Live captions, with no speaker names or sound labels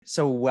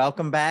So,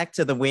 welcome back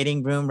to the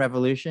Waiting Room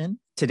Revolution.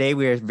 Today,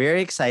 we are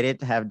very excited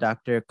to have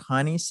Dr.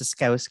 Connie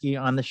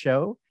Siskowski on the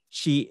show.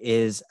 She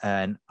is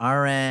an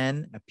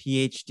RN, a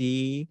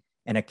PhD,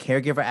 and a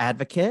caregiver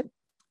advocate.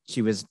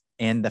 She was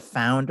the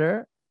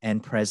founder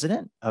and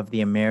president of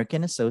the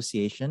American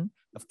Association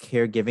of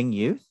Caregiving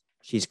Youth.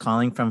 She's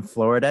calling from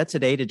Florida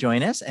today to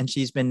join us, and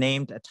she's been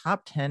named a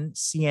top 10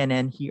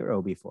 CNN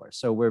hero before.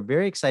 So we're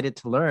very excited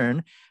to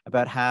learn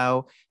about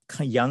how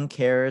young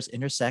carers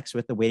intersects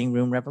with the waiting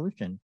room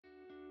revolution.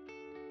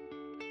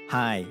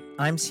 Hi,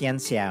 I'm Xian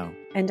Xiao.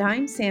 And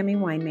I'm Sammy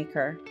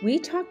Winemaker. We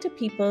talk to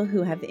people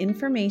who have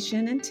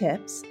information and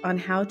tips on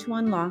how to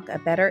unlock a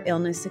better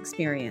illness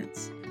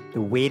experience.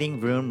 The waiting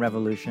room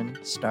revolution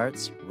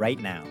starts right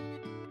now.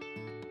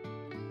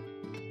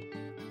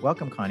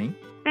 Welcome, Connie.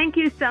 Thank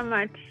you so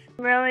much.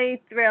 I'm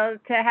really thrilled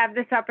to have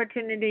this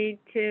opportunity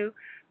to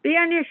be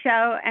on your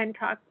show and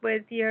talk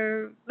with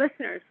your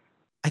listeners.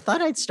 I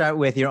thought I'd start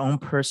with your own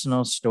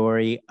personal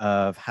story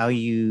of how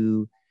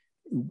you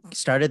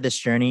started this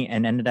journey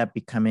and ended up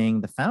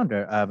becoming the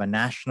founder of a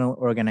national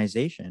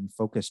organization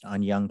focused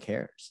on young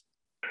carers.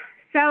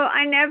 So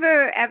I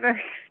never,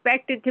 ever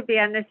expected to be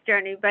on this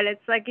journey, but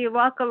it's like you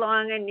walk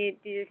along and you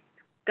just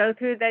go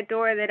through that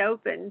door that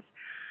opens.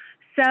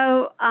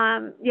 So,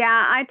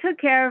 I took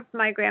care of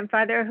my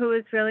grandfather, who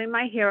was really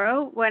my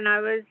hero, when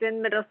I was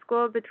in middle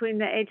school between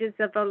the ages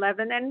of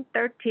 11 and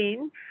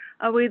 13.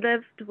 We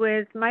lived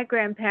with my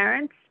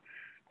grandparents,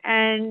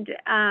 and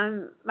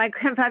my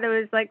grandfather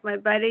was like my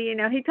buddy. You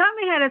know, he taught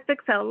me how to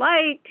fix a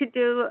light, to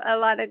do a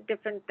lot of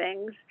different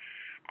things.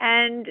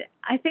 And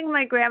I think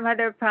my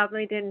grandmother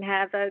probably didn't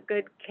have a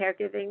good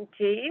caregiving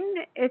gene,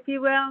 if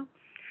you will.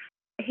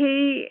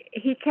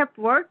 He kept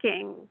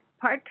working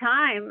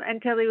part-time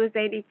until he was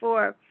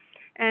 84.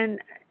 And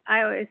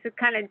I always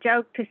kind of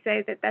joke to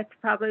say that that's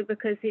probably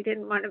because he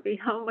didn't want to be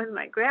home with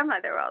my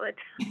grandmother all the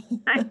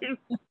time.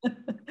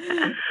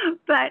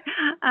 But,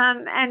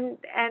 and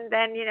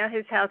then, you know,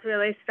 his health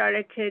really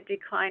started to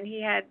decline.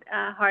 He had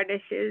heart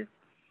issues.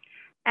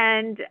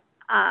 And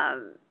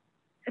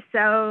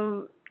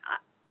so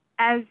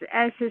as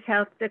his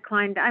health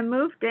declined, I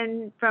moved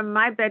in from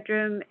my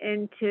bedroom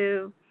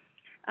into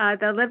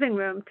the living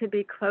room to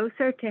be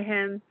closer to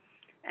him.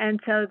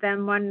 And so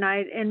then one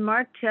night in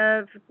March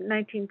of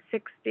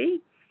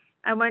 1960,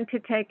 I went to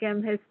take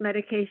him his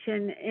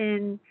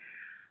medication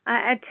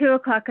at 2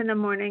 o'clock in the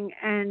morning,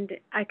 and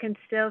I can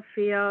still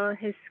feel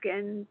his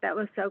skin that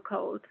was so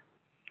cold.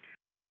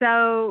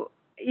 So,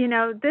 you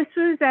know, this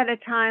was at a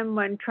time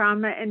when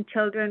trauma in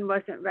children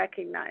wasn't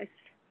recognized.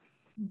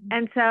 Mm-hmm.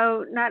 And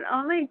so not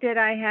only did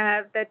I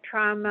have the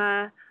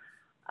trauma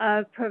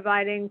of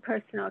providing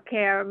personal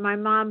care, my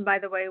mom, by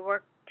the way,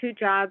 worked 2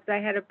 jobs. I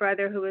had a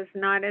brother who was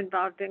not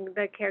involved in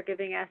the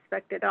caregiving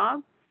aspect at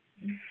all.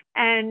 Mm-hmm.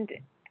 And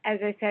as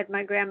I said,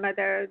 my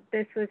grandmother,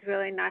 this was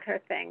really not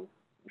her thing.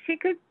 She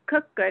could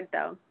cook good,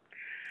 though.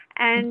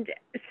 And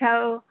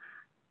so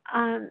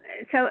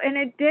in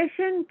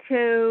addition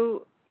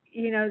to,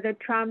 you know, the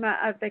trauma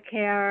of the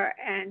care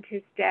and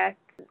his death,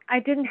 I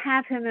didn't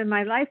have him in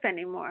my life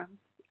anymore,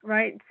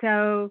 right?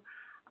 So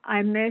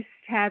I missed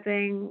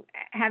having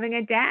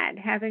a dad,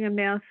 having a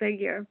male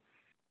figure.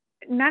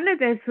 None of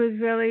this was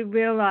really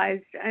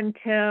realized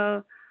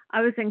until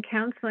I was in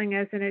counseling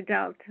as an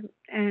adult.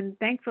 And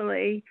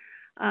thankfully,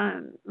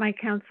 my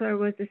counselor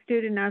was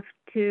astute enough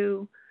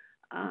to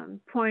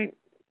point,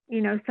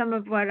 you know, some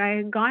of what I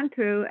had gone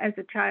through as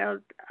a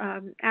child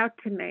out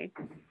to me.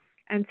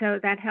 And so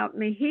that helped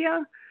me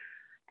heal.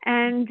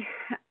 And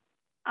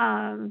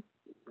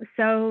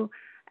so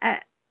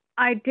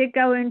I did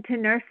go into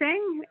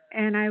nursing,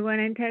 and I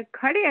went into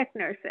cardiac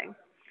nursing.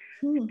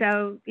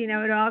 So, you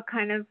know, it all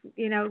kind of,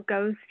 you know,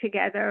 goes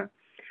together.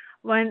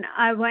 When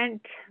I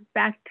went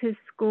back to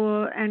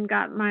school and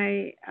got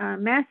my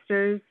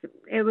master's,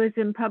 it was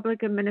in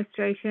public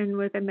administration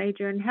with a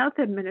major in health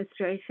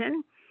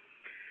administration.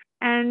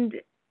 And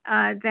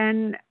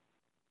then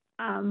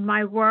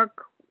my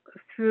work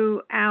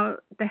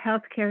throughout the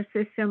healthcare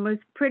system was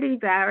pretty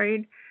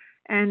varied.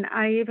 And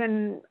I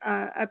even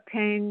I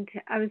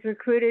was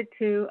recruited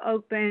to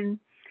open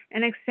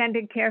an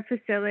extended care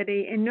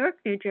facility in Newark,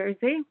 New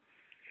Jersey.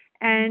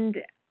 And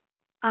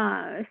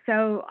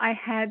so I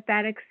had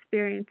that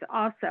experience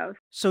also.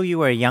 So you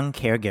were a young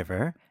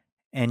caregiver,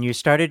 and you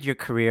started your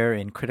career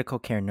in critical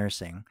care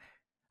nursing.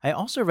 I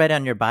also read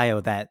on your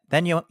bio that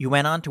then you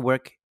went on to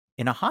work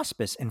in a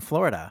hospice in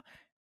Florida,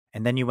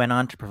 and then you went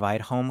on to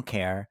provide home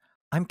care.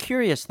 I'm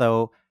curious,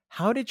 though,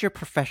 how did your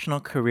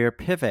professional career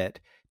pivot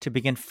to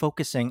begin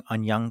focusing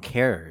on young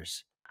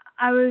carers?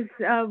 I was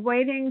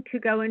waiting to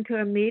go into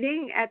a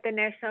meeting at the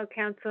National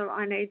Council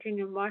on Aging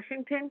in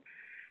Washington.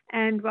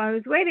 And while I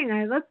was waiting,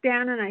 I looked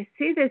down and I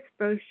see this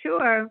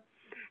brochure,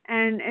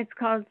 and it's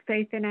called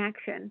Faith in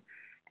Action.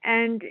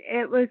 And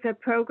it was a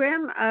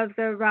program of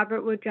the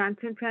Robert Wood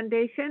Johnson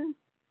Foundation.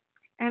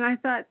 And I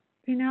thought,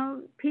 you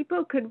know,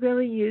 people could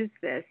really use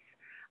this,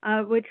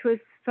 which was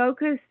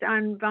focused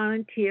on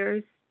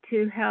volunteers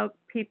to help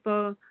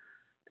people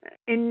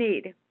in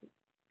need.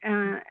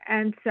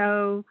 And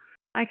so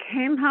I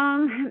came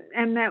home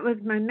and met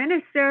with my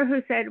minister,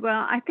 who said,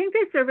 well, I think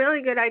this is a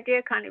really good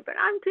idea, Connie, but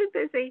I'm too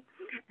busy.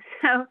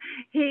 So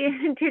he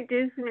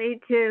introduced me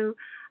to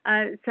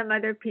some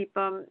other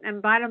people.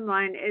 And bottom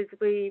line is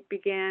we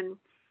began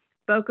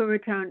Boca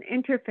Raton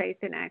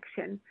Interfaith in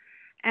Action.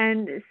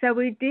 And so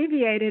we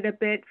deviated a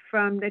bit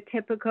from the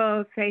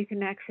typical faith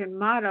in action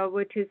model,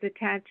 which is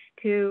attached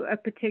to a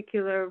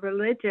particular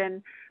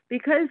religion,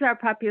 because our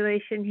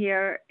population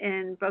here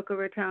in Boca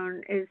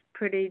Raton is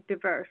pretty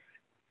diverse.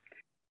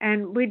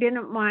 And we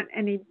didn't want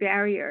any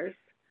barriers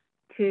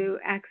to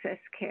access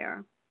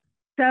care.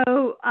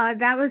 So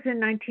that was in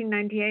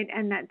 1998.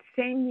 And that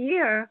same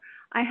year,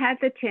 I had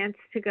the chance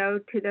to go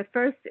to the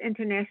first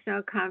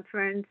international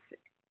conference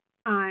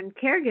on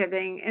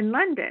caregiving in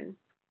London.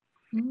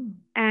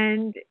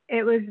 And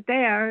it was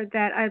there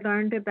that I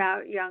learned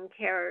about young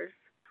carers.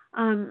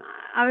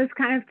 I was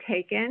kind of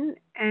taken.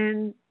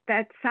 And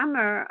that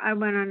summer, I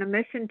went on a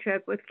mission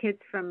trip with kids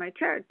from my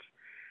church.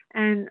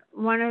 And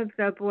one of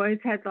the boys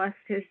had lost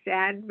his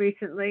dad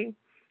recently,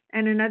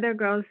 and another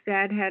girl's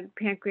dad had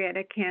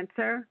pancreatic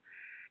cancer.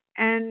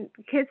 And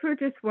kids were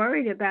just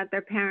worried about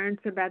their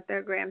parents, about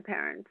their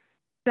grandparents.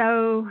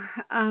 So,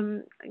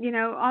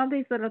 all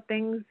these little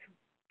things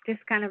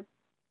just kind of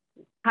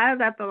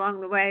piled up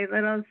along the way.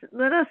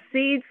 Little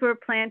seeds were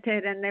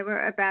planted, and they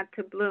were about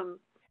to bloom.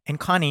 And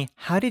Connie,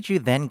 how did you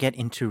then get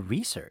into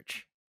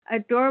research? A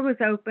door was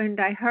opened.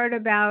 I heard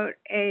about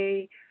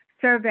a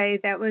survey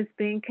that was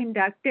being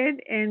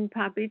conducted in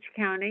Palm Beach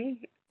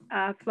County,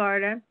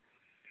 Florida,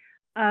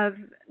 of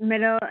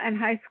middle and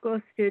high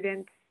school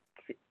students.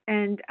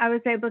 And I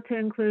was able to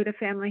include a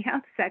family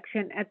health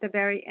section at the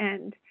very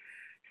end.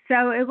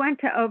 So it went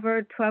to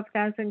over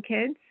 12,000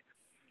 kids,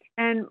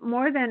 and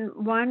more than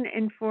 1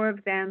 in 4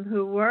 of them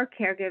who were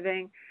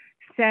caregiving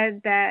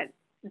said that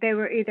they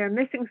were either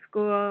missing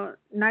school,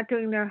 not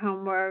doing their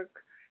homework,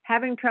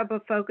 having trouble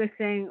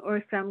focusing,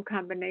 or some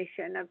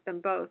combination of them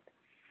both.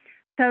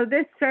 So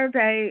this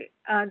survey,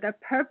 the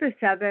purpose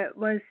of it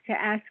was to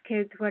ask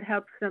kids what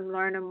helps them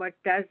learn and what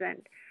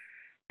doesn't.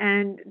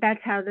 And that's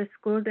how the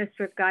school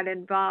district got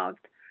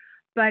involved.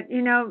 But,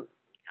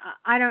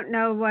 I don't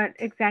know what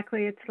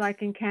exactly it's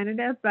like in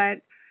Canada,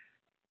 but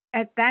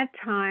at that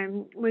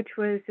time, which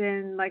was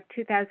in like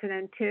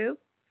 2002,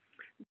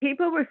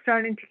 people were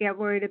starting to get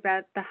worried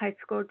about the high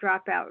school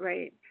dropout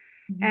rate.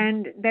 Mm-hmm.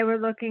 And they were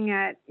looking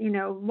at,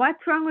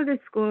 what's wrong with the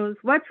schools?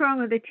 What's wrong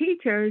with the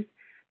teachers?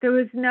 There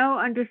was no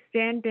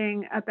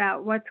understanding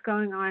about what's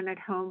going on at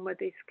home with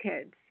these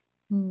kids.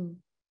 Mm.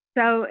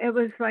 So it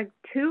was like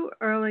too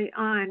early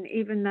on,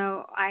 even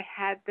though I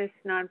had this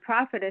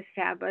nonprofit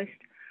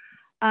established,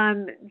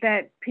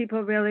 that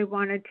people really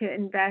wanted to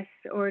invest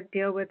or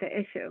deal with the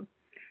issue.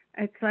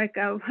 It's like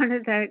one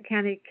of the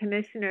county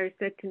commissioners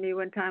said to me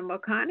one time, well,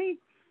 Connie,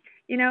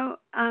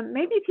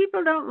 maybe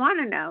people don't want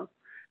to know,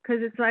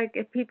 because it's like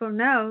if people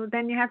know,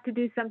 then you have to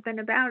do something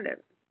about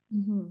it.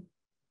 Mm-hmm.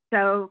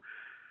 So,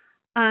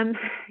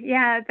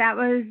 that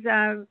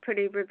was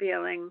pretty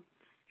revealing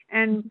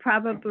and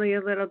probably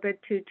a little bit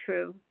too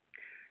true.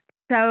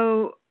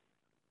 So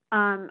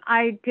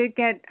I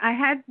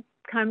had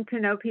come to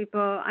know people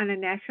on a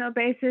national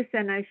basis,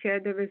 and I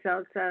shared the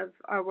results of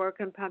our work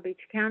in Palm Beach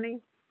County.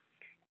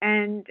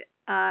 And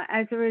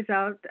as a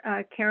result,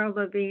 Carol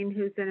Levine,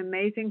 who's an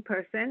amazing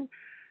person,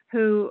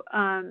 who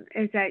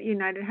is at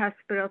United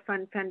Hospital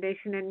Fund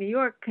Foundation in New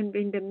York,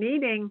 convened a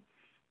meeting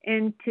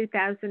in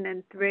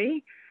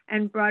 2003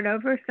 and brought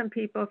over some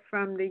people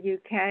from the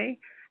UK,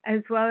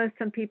 as well as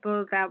some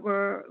people that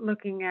were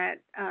looking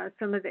at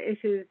some of the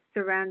issues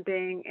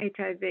surrounding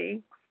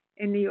HIV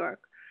in New York.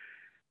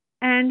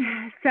 And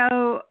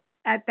so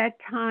at that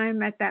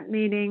time, at that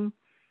meeting,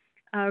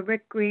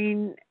 Rick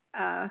Green,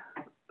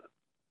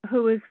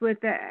 who was with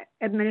the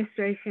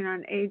Administration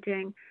on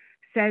Aging,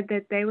 said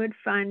that they would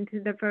fund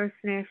the first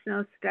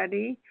national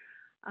study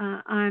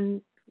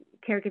on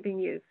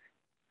caregiving use.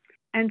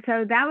 And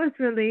so that was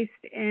released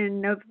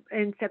in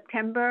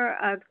September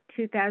of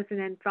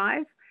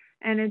 2005,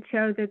 and it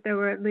showed that there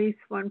were at least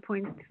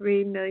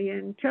 1.3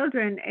 million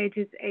children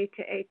ages 8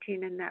 to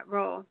 18 in that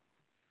role.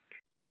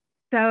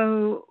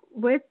 So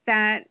with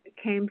that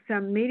came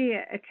some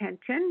media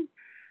attention.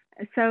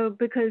 So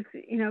because,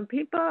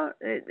 people,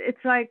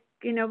 it's like,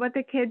 what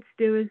the kids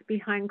do is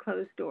behind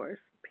closed doors.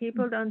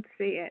 People don't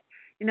see it.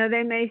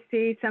 They may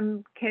see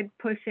some kid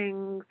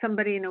pushing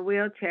somebody in a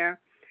wheelchair,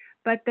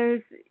 but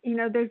there's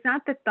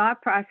not the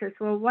thought process.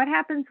 Well, what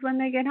happens when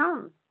they get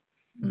home?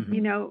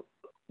 Mm-hmm.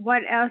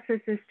 What else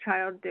is this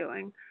child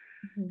doing?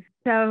 Mm-hmm.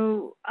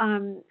 So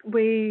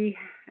we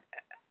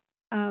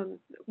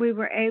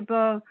were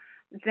able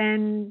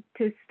then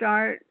to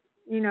start,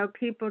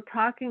 people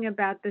talking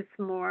about this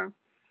more.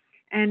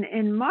 And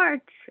in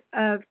March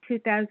of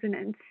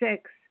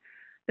 2006,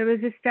 there was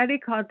a study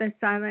called The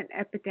Silent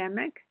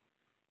Epidemic,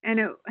 and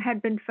it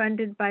had been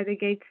funded by the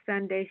Gates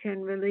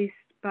Foundation, released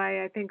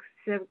by, I think,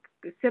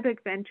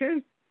 Civic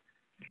Ventures.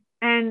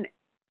 And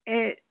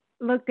it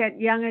looked at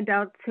young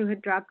adults who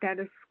had dropped out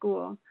of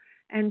school,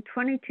 and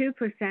 22%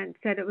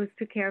 said it was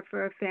to care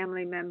for a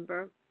family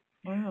member.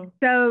 Wow.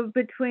 So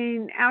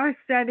between our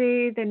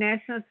study, the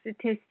national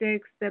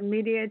statistics, the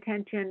media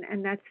attention,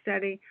 and that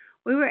study,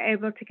 we were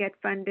able to get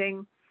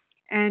funding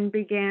and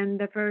began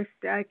the first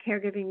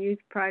caregiving youth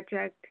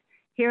project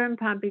here in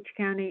Palm Beach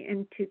County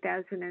in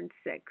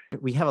 2006.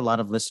 We have a lot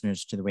of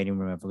listeners to the Waiting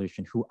Room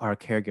Revolution who are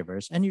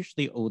caregivers, and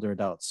usually older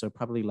adults, so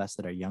probably less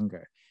that are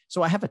younger.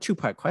 So I have a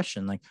two-part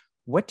question. Like,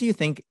 what do you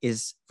think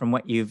is, from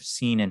what you've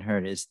seen and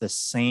heard, is the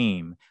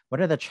same?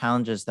 What are the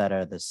challenges that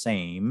are the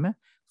same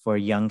for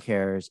young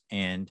carers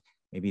and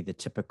maybe the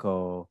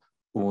typical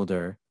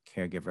older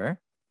caregiver?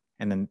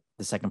 And then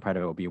the second part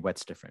of it will be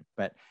what's different.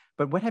 But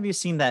what have you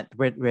seen that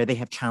where they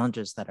have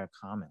challenges that are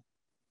common?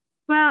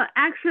 Well,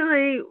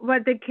 actually,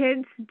 what the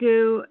kids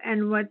do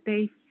and what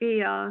they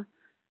feel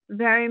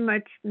very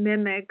much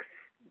mimics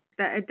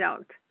the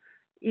adult.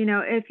 You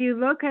know, if you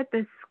look at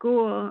the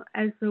school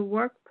as the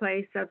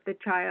workplace of the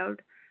child,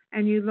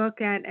 and you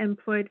look at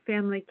employed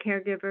family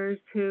caregivers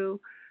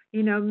who,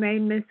 you know, may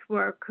miss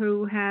work,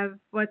 who have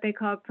what they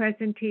call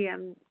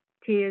presenteeism.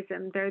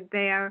 They're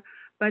there,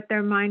 but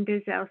their mind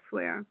is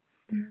elsewhere.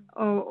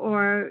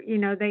 Or, you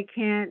know,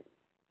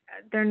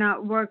 they're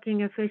not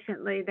working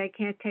efficiently. They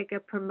can't take a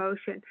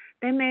promotion.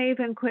 They may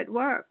even quit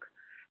work.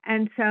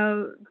 And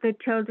so the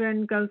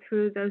children go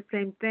through those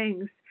same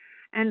things.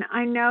 And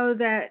I know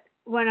that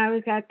when I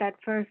was at that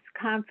first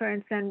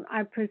conference and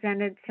I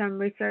presented some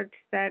research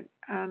that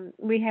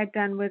we had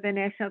done with the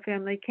National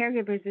Family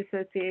Caregivers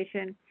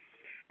Association,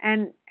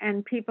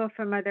 and people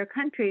from other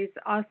countries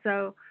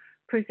also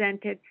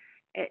presented,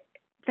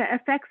 the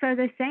effects are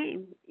the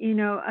same, you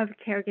know, of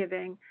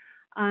caregiving.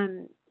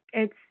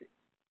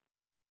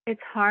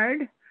 It's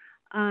hard.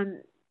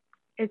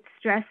 It's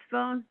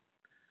stressful.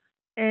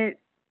 It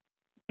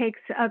takes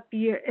up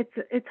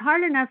it's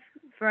hard enough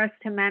for us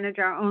to manage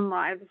our own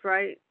lives,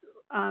 right?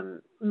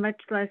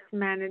 Much less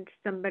manage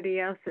somebody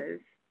else's.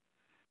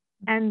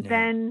 And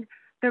then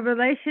the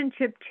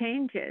relationship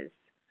changes.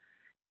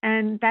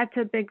 And that's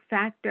a big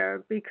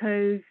factor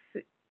because,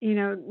 you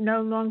know,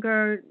 no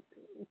longer,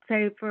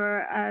 say for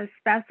a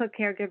spousal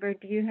caregiver,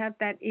 do you have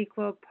that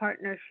equal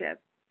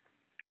partnership?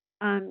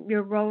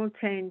 Your role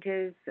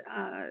changes.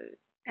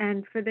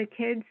 And for the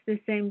kids, the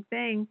same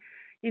thing.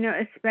 You know,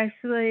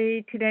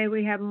 especially today,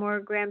 we have more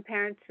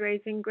grandparents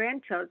raising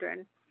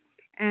grandchildren.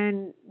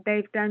 And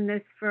they've done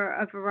this for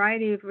a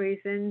variety of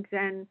reasons.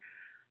 And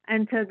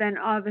so then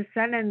all of a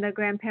sudden, the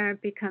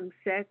grandparent becomes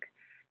sick,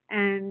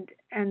 and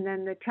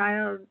then the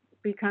child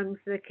becomes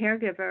the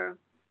caregiver.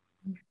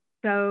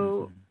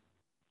 So,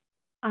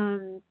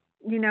 you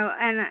know,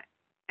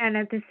 and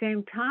at the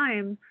same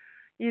time,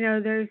 you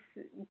know, there's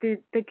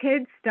the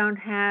kids don't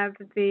have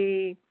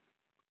the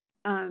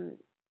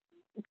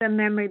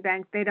memory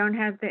bank. They don't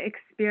have the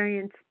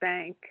experience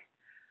bank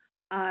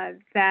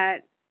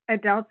that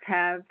adults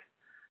have.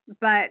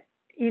 But,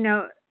 you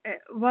know,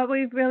 what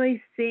we've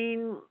really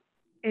seen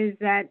is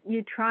that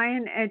you try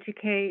and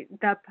educate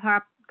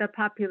the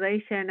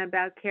population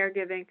about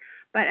caregiving,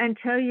 but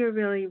until you're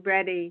really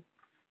ready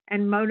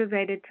and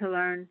motivated to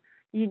learn,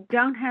 you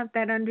don't have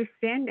that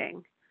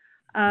understanding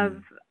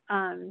of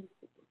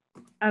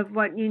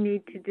what you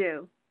need to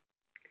do.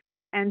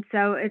 And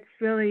so it's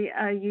really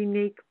a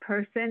unique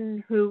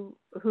person who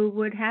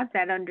would have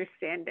that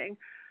understanding,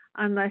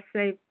 unless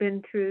they've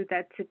been through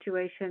that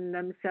situation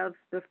themselves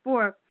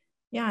before.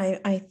 Yeah,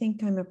 I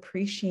think I'm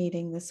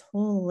appreciating this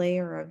whole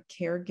layer of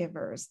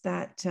caregivers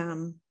that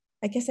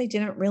I guess I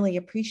didn't really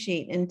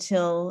appreciate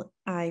until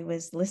I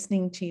was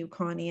listening to you,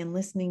 Connie, and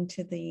listening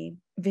to the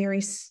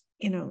very,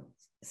 you know,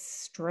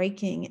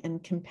 striking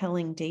and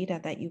compelling data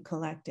that you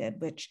collected,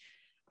 which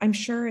I'm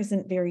sure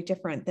isn't very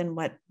different than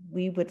what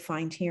we would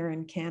find here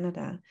in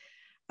Canada.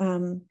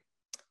 And,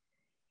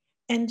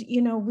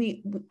 you know,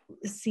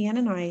 Sienna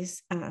and I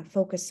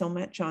focus so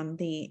much on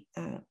the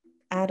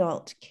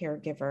adult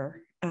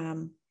caregiver.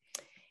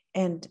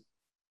 And,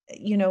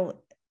 you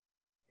know,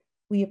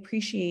 we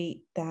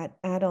appreciate that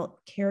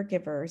adult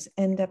caregivers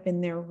end up in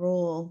their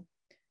role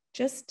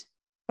just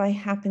by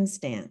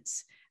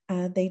happenstance.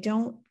 They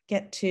don't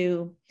get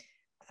to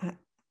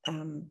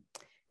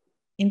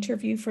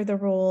interview for the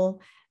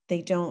role.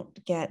 They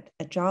don't get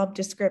a job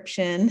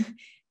description.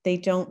 They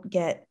don't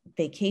get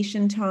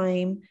vacation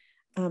time.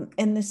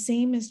 And the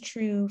same is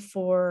true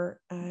for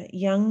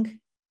young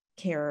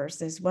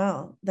carers as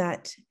well,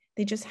 that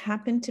they just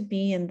happen to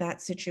be in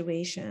that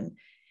situation,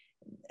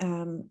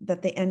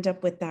 that they end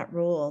up with that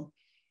role.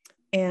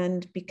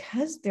 And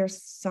because they're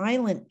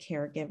silent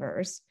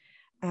caregivers,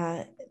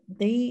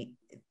 they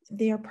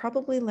are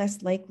probably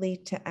less likely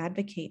to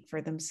advocate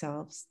for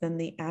themselves than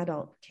the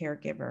adult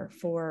caregiver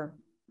for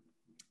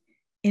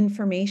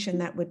information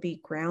that would be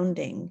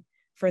grounding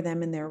for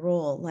them in their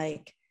role.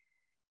 Like,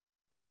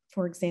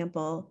 for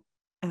example,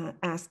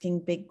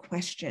 asking big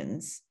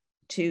questions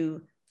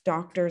to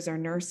doctors or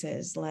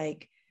nurses,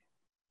 like,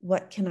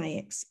 what can I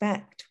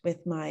expect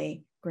with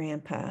my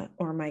grandpa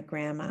or my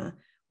grandma?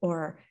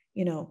 Or,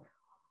 you know,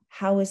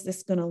 how is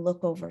this going to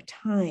look over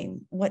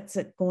time? What's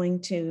it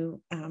going to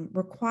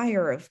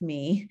require of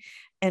me,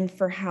 and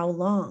for how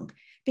long?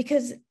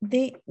 Because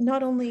they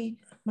not only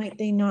might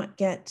they not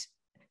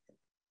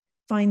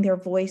find their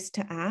voice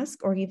to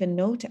ask or even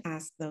know to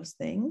ask those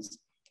things?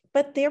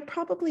 But they're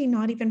probably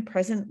not even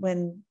present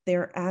when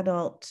their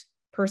adult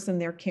person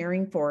they're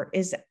caring for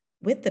is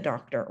with the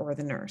doctor or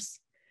the nurse.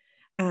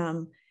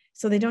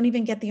 So they don't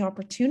even get the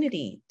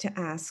opportunity to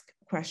ask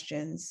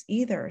questions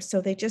either.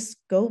 So they just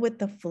go with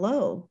the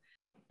flow.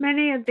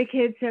 Many of the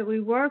kids that we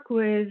work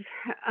with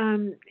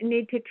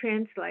need to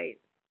translate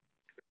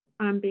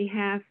on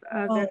behalf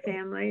of their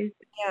families.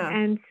 Yeah.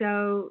 And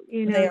so,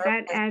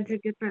 that adds a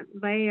different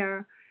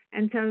layer.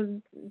 And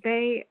so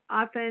they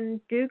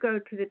often do go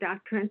to the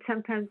doctor, and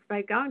sometimes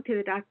by going to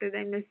the doctor,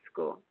 they miss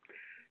school.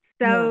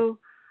 So,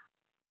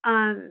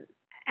 and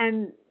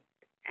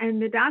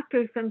the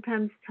doctors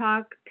sometimes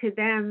talk to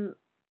them,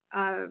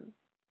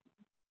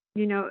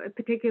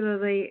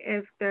 particularly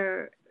if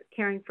they're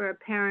caring for a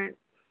parent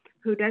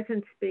who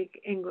doesn't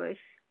speak English.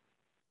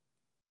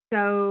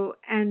 So,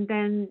 and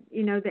then,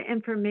 the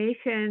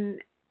information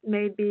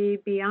may be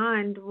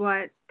beyond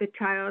what the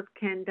child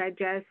can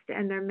digest,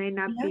 and there may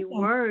not be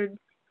words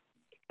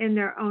in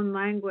their own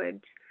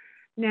language.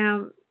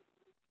 Now,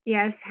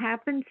 yes,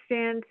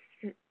 happenstance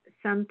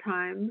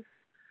sometimes,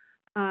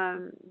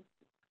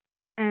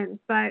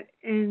 but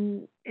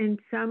in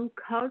some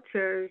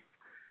cultures,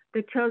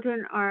 the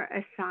children are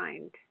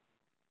assigned,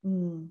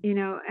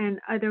 and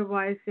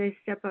otherwise they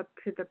step up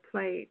to the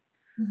plate.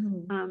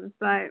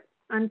 But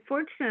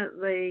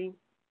unfortunately,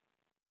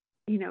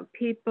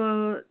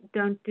 people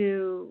don't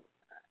do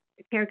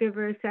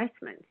caregiver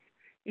assessments,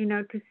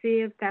 to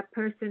see if that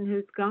person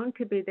who's going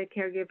to be the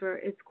caregiver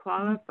is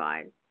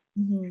qualified.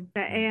 The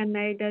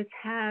AMA does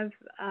have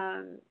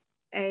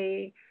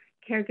a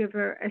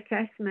caregiver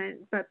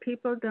assessment, but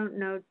people don't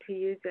know to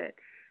use it.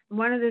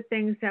 One of the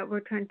things that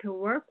we're trying to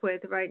work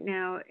with right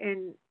now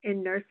in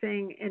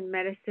nursing, in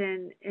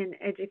medicine, in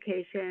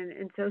education,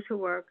 in social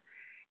work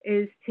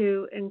is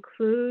to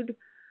include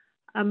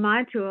a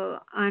module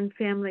on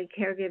family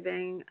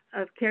caregiving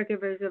of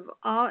caregivers of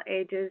all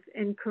ages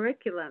in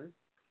curriculum,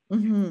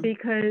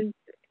 because,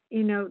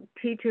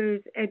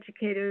 teachers,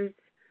 educators,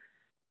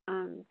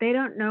 they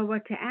don't know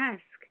what to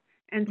ask.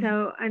 And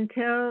so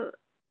until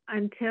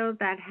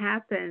that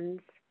happens,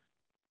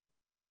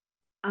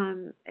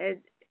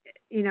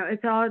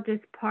 it's all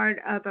just part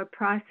of a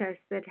process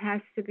that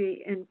has to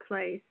be in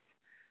place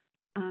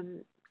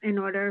in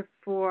order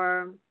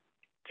for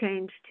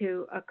change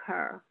to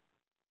occur.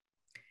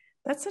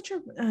 That's such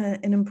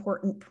an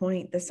important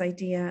point, this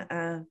idea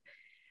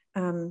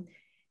of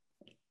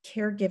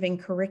caregiving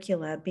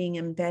curricula being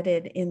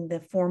embedded in the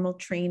formal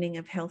training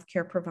of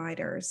healthcare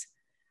providers.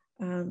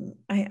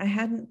 I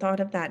hadn't thought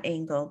of that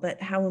angle,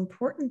 but how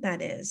important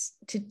that is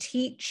to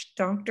teach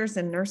doctors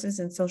and nurses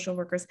and social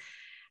workers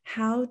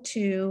how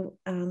to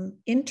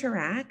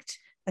interact,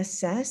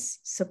 assess,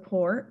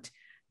 support,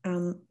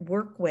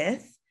 work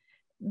with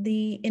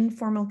the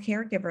informal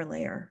caregiver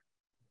layer.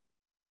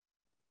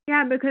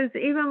 Yeah, because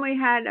even we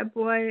had a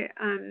boy,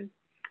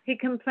 he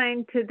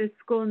complained to the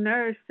school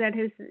nurse that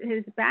his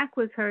back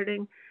was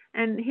hurting,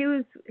 and he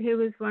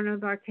was one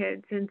of our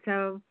kids. And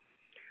so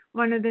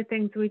one of the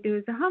things we do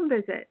is a home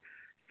visit.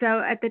 So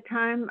at the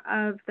time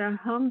of the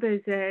home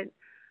visit,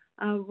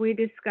 we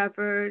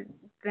discovered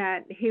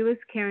that he was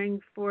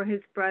caring for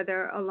his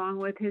brother along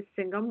with his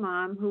single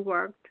mom who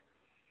worked,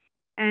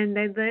 and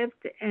they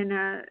lived in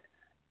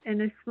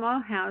a small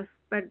house,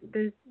 but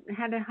they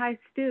had a high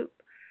stoop.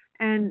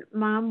 And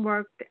mom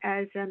worked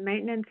as a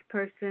maintenance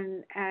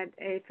person at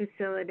a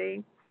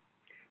facility.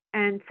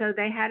 And so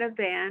they had a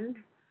van.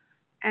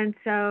 And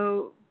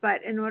so,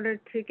 but in order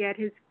to get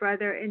his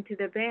brother into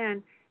the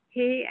van,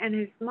 he and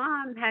his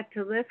mom had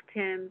to lift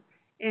him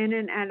in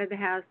and out of the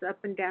house,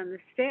 up and down the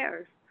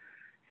stairs.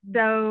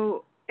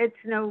 So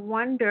it's no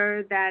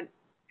wonder that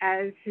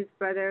as his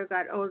brother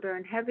got older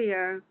and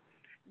heavier,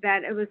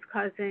 that it was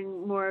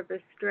causing more of a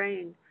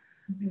strain.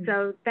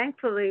 So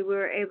thankfully, we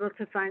were able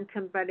to find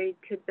somebody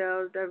to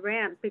build a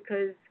ramp,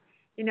 because,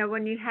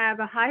 when you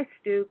have a high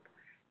stoop,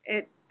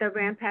 the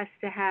ramp has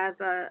to have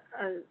a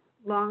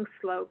long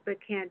slope. It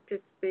can't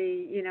just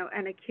be,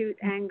 an acute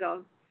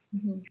angle.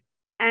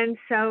 And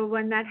so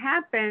when that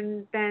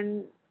happened,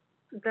 then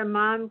the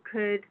mom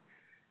could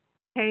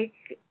take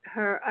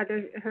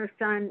her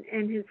son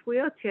in his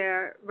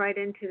wheelchair right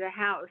into the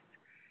house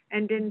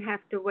and didn't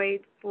have to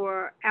wait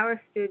for our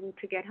student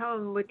to get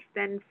home, which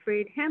then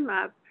freed him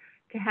up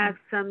to have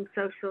some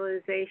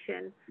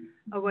socialization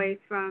away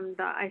from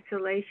the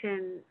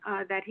isolation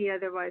that he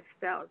otherwise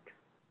felt.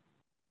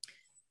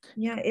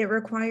 Yeah, it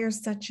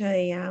requires such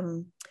a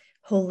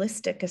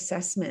holistic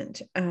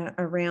assessment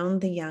around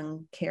the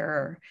young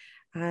carer,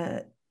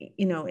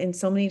 in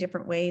so many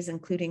different ways,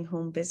 including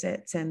home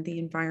visits and the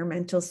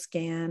environmental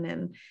scan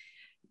and,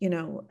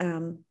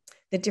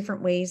 the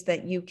different ways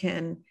that you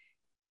can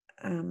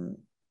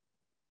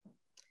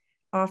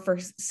offer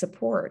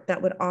support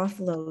that would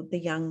offload the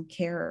young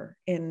carer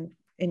in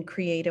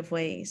creative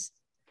ways.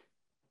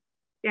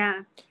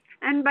 Yeah,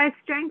 and by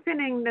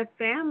strengthening the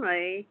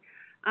family,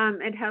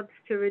 it helps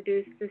to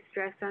reduce the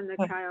stress on the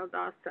child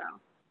also.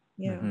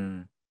 Yeah.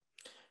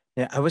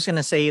 Yeah, I was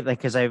gonna say, like,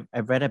 because I've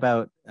read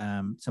about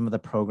some of the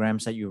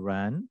programs that you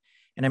run,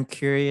 and I'm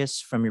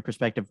curious from your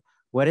perspective,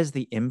 what is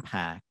the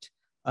impact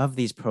of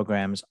these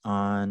programs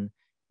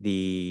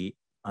the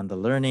on the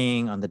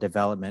learning, on the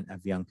development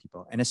of young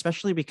people, and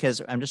especially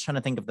because I'm just trying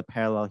to think of the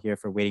parallel here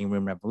for Waiting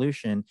Room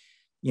Revolution.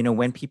 You know,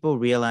 when people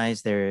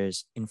realize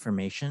there's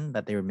information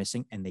that they were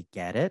missing and they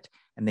get it,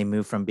 and they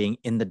move from being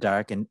in the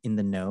dark and in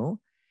the know,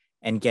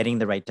 and getting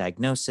the right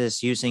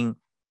diagnosis, using,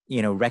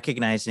 you know,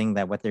 recognizing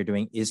that what they're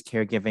doing is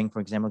caregiving, for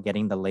example,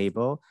 getting the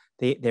label,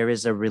 there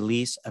is a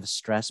release of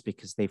stress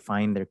because they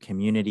find their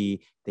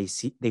community,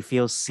 they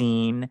feel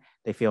seen,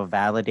 they feel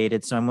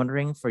validated. So I'm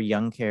wondering, for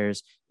young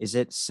carers, is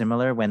it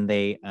similar when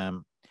they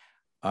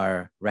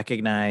are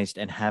recognized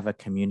and have a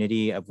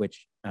community of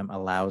which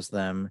allows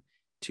them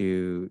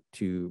to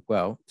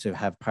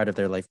have part of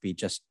their life be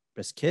just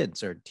as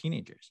kids or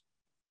teenagers?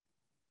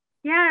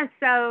 Yeah,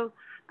 so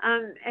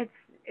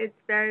it's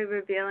very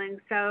revealing.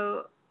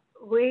 So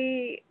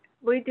we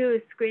do a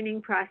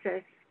screening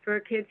process for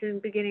kids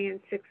beginning in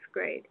sixth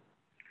grade,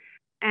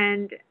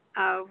 and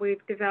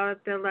we've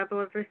developed a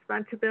level of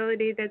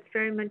responsibility that's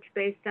very much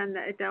based on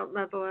the adult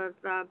level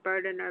of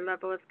burden or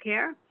level of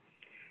care.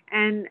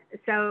 And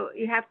so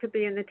you have to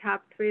be in the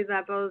top three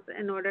levels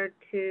in order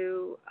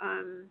to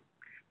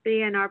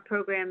be in our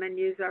program and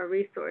use our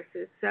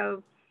resources.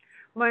 So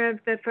one of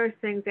the first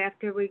things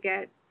after we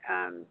get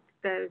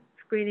the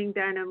screening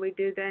done and we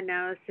do the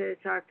analysis,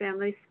 our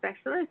family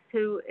specialist,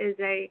 who is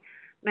a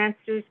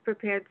master's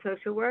prepared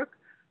social work,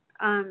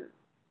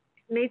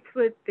 meets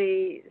with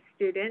the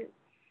student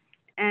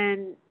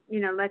and, you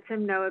know, lets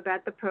them know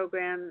about the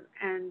program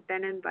and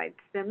then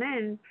invites them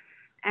in.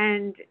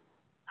 And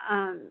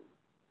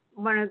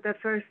one of the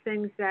first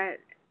things that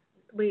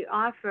we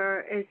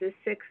offer is a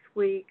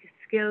 6-week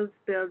skills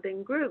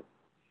building group.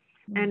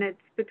 And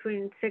it's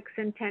between 6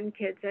 and 10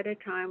 kids at a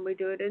time. We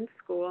do it in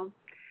school.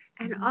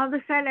 And all of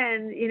a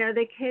sudden, you know,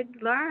 the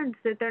kid learns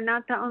that they're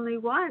not the only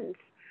ones.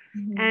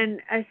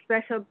 And a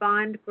special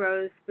bond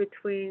grows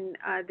between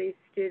these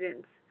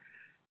students.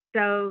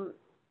 So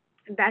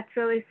that's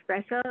really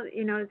special.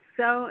 You know, it's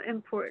so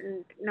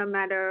important, no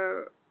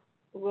matter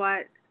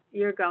what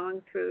you're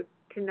going through,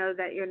 to know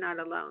that you're not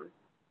alone.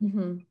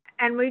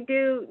 And we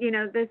do, you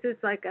know, this is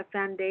like a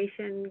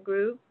foundation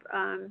group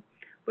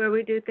where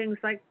we do things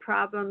like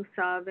problem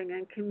solving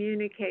and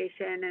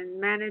communication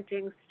and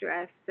managing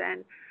stress.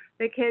 And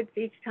the kids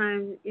each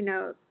time, you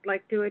know,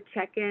 like do a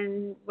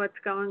check-in, what's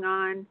going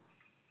on.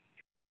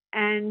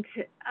 And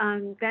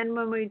then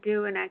when we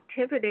do an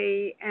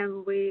activity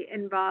and we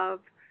involve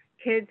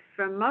kids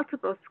from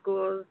multiple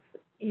schools,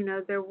 you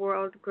know, their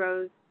world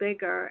grows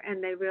bigger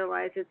and they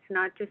realize it's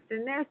not just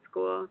in their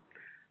school,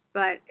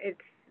 but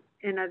it's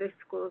in other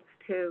schools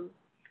too.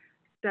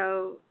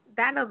 So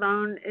that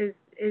alone is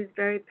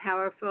very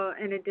powerful,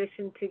 in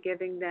addition to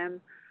giving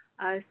them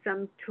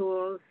some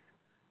tools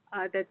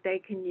that they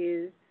can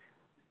use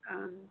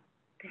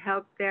to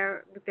help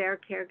their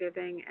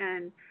caregiving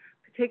and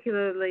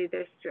particularly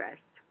their stress.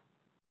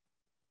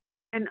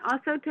 And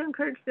also to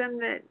encourage them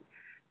that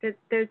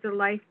there's a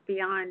life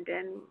beyond,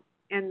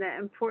 and the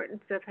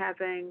importance of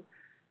having,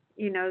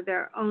 you know,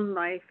 their own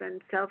life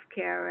and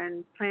self-care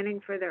and planning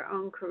for their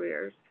own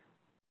careers.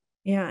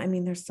 Yeah, I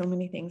mean, there's so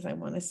many things I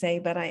want to say,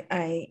 but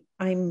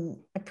I'm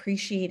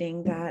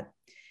appreciating that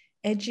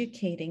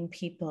educating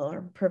people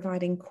or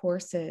providing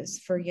courses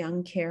for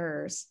young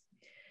carers,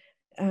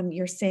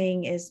 you're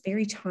saying is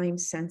very time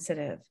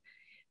sensitive,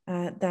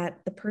 that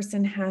the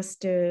person has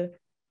to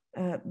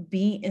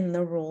be in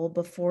the role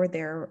before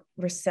they're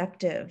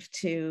receptive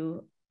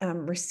to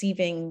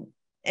receiving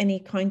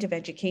any kind of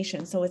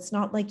education. So it's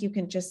not like you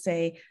can just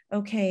say,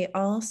 okay,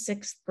 all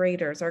sixth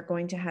graders are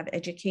going to have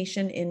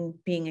education in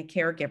being a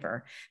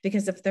caregiver,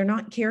 because if they're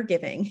not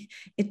caregiving,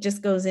 it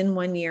just goes in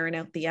one year and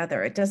out the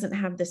other. It doesn't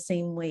have the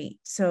same weight.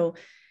 So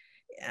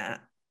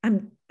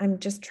I'm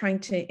just trying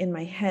to, in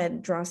my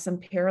head, draw some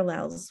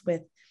parallels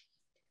with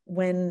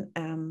when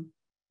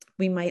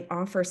we might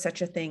offer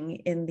such a thing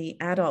in the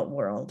adult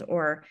world,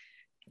 or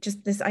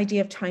just this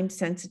idea of time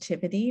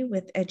sensitivity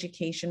with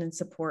education and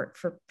support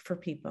for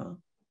people.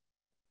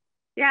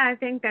 Yeah, I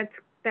think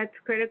that's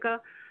critical.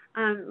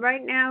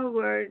 Right now,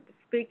 we're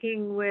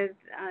speaking with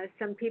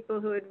some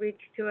people who had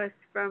reached to us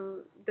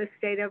from the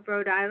state of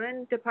Rhode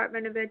Island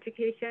Department of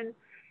Education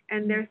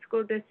and their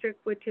school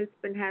district, which has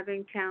been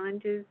having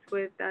challenges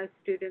with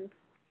students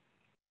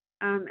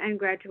and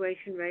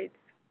graduation rates.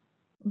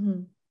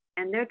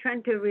 And they're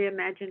trying to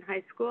reimagine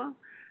high school,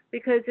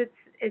 because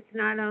it's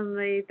not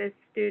only the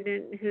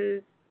student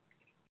who's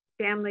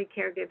family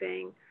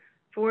caregiving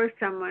for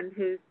someone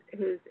who's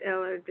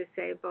ill or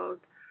disabled,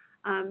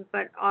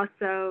 but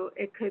also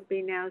it could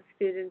be now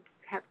students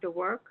have to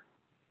work,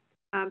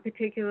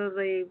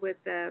 particularly with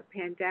the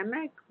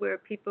pandemic, where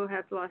people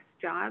have lost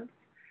jobs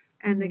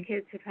and the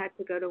kids have had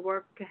to go to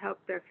work to help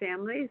their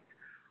families,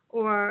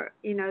 or,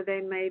 you know,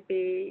 they may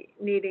be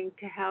needing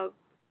to help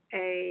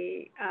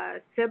a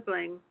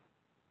sibling.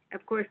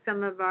 Of course,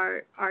 some of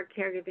our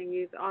caregiving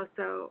youth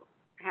also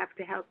have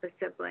to help a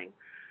sibling.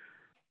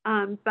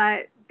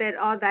 but that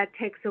all that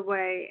takes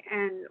away,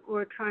 and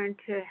we're trying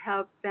to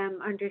help them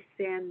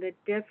understand the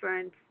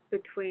difference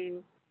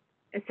between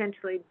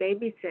essentially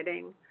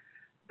babysitting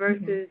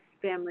versus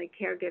family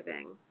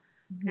caregiving,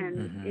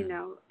 and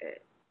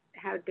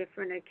how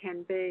different it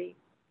can be.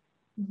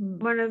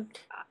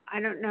 I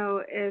don't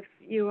know if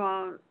you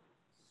all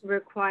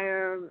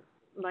require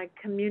like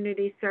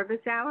community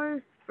service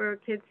hours for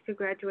kids to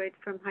graduate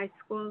from high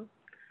school.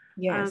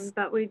 Yes.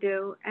 But we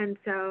do. And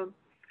so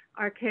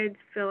our kids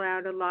fill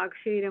out a log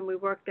sheet, and we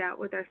worked out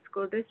with our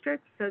school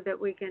districts so that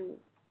we can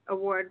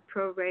award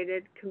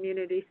prorated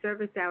community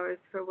service hours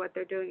for what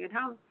they're doing at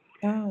home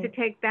to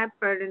take that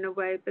burden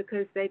away,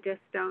 because they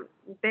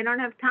don't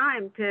have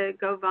time to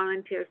go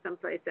volunteer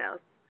someplace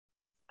else.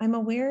 I'm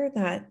aware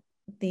that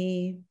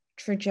the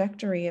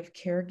trajectory of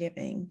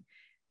caregiving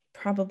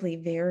probably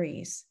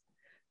varies.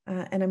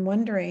 And I'm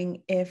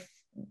wondering if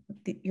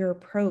your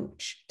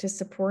approach to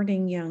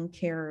supporting young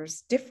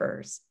carers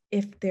differs.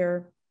 If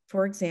they're,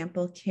 for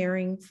example,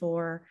 caring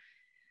for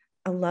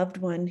a loved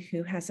one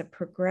who has a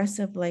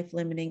progressive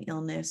life-limiting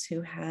illness,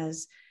 who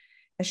has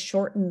a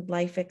shortened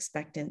life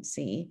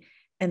expectancy,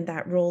 and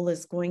that role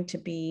is going to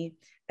be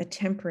a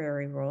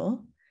temporary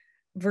role,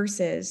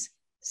 versus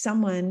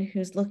someone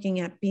who's looking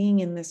at being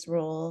in this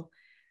role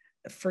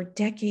for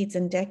decades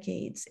and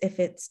decades, if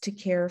it's to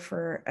care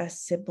for a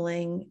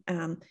sibling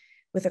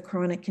with a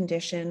chronic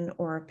condition,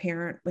 or a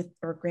parent with,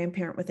 or a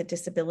grandparent with a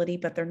disability,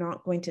 but they're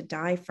not going to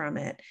die from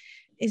it.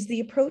 Is the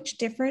approach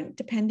different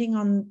depending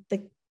on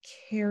the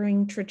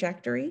caring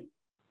trajectory?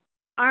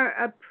 Our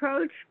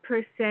approach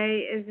per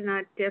se is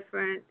not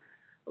different.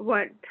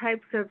 What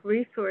types of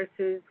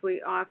resources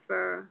we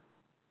offer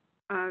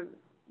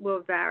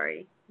will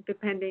vary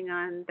depending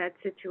on that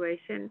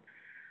situation,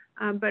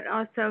 but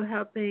also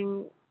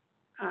helping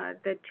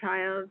the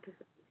child,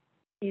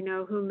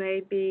 who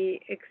may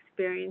be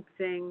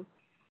experiencing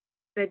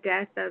the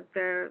death of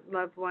their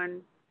loved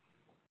one,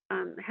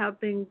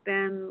 helping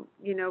them,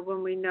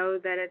 when we know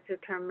that it's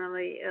a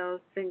terminally ill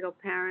single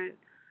parent.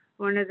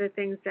 One of the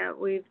things that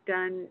we've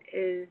done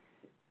is,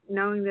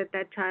 knowing that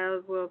that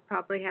child will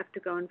probably have to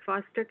go in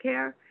foster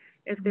care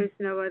if there's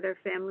no other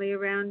family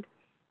around,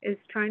 is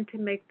trying to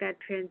make that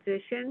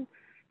transition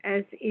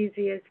as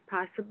easy as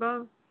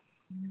possible,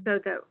 so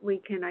that we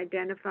can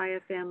identify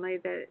a family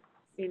that,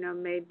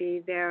 may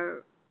be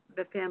the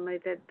family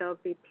that they'll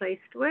be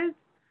placed with,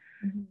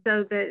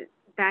 so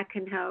that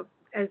can help,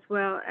 as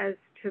well as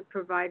to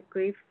provide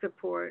grief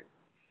support.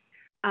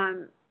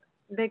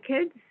 The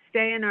kids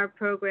stay in our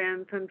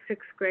program from 6th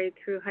grade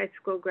through high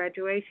school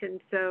graduation,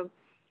 so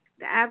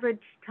the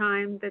average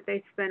time that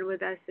they spend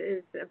with us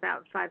is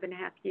about 5.5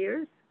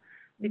 years,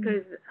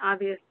 because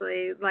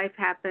obviously life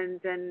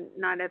happens and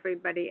not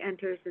everybody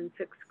enters in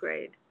 6th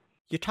grade.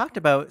 You talked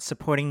about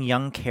supporting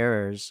young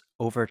carers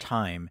over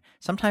time,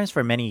 sometimes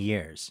for many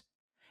years.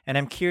 And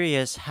I'm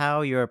curious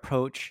how your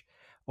approach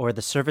or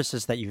the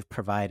services that you've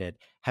provided,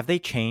 have they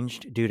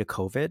changed due to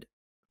COVID?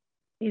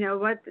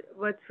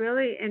 What's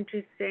really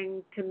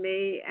interesting to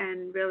me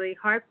and really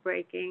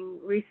heartbreaking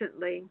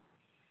recently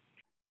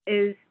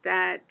is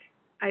that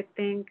I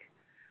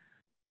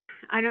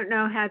don't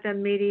know how the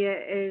media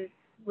is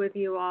with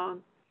you all,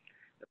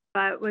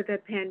 but with the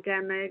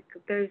pandemic,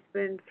 there's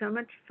been so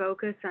much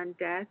focus on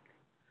death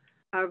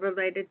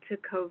related to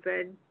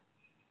COVID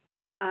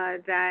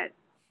that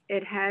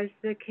it has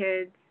the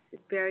kids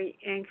very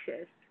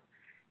anxious.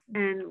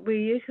 And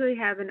we usually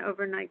have an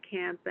overnight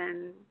camp,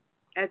 and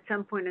at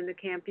some point in the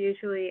camp,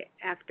 usually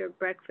after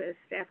breakfast,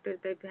 after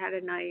they've had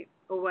a night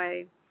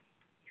away,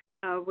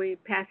 we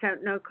pass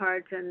out note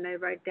cards and they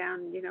write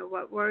down,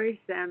 what worries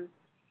them.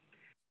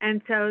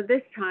 And so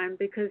this time,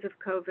 because of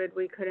COVID,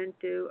 we couldn't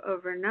do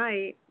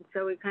overnight,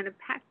 so we kind of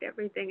packed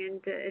everything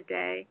into a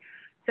day.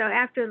 So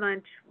after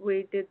lunch,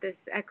 we did this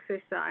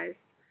exercise,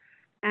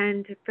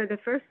 and for the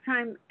first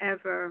time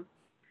ever,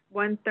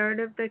 1/3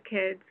 of the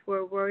kids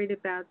were worried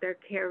about their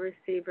care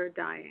receiver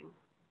dying.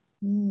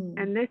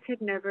 And this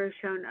had never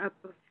shown up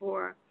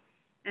before.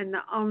 And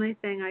the only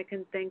thing I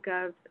can think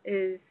of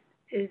is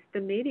the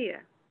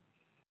media,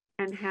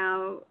 and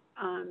how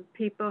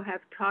people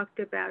have talked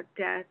about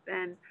death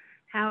and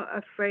how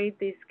afraid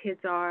these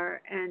kids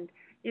are. And,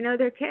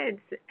 they're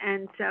kids.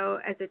 And so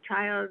as a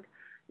child,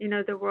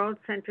 the world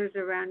centers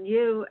around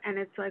you, and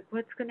it's like,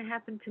 what's going to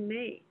happen to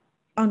me?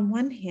 On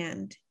one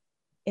hand,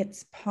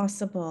 it's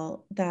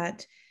possible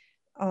that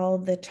all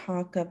the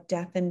talk of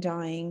death and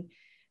dying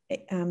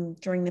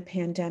during the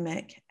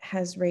pandemic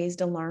has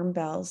raised alarm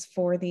bells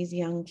for these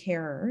young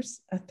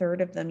carers.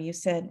 1/3 of them, you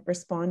said,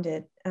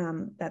 responded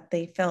that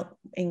they felt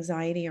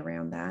anxiety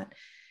around that.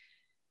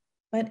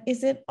 But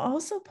is it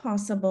also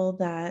possible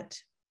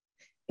that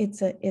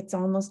it's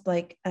almost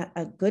like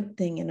a good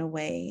thing in a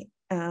way?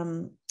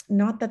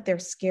 Not that they're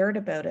scared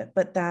about it,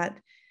 but that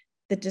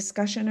the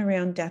discussion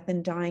around death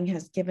and dying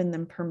has given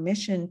them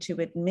permission to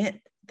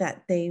admit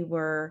that they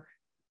were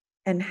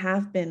and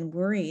have been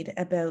worried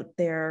about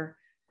their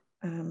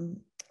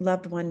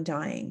loved one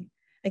dying.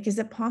 Like, is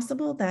it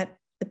possible that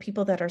the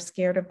people that are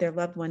scared of their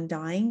loved one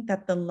dying,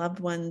 that the loved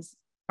ones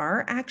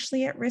are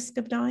actually at risk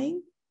of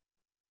dying?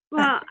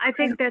 Well, I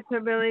think that's a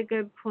really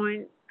good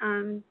point,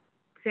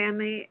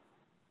 Sammy.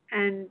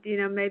 And,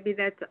 maybe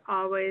that's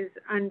always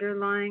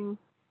underlying.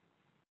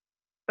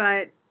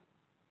 But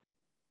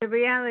the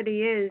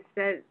reality is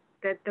that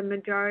the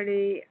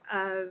majority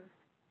of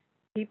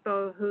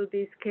people who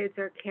these kids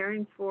are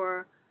caring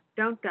for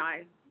don't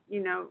die,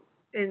 in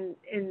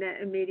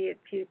the immediate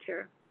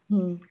future.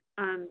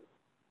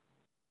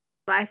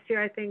 Last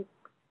year, I think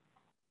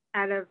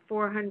out of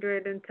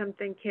 400 and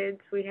something kids,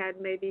 we had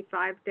maybe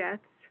 5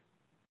 deaths.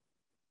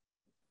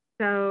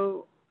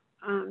 So,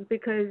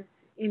 because,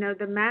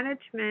 the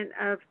management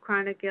of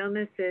chronic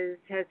illnesses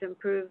has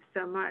improved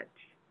so much,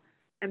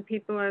 and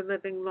people are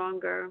living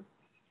longer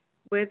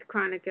with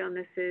chronic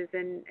illnesses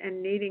and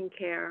needing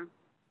care.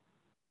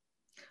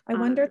 I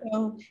wonder,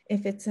 though,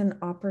 if it's an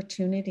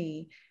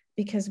opportunity,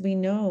 because we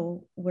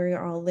know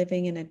we're all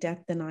living in a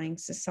death-denying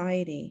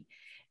society.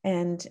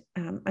 And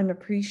I'm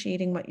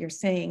appreciating what you're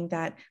saying,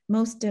 that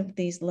most of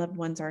these loved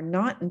ones are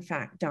not, in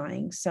fact,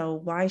 dying. So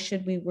why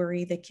should we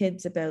worry the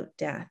kids about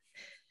death?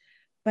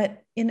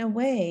 But in a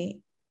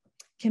way,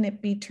 can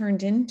it be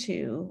turned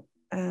into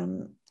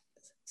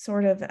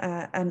sort of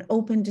an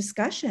open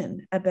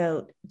discussion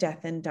about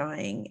death and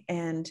dying,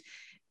 and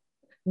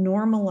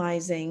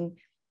normalizing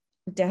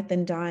death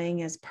and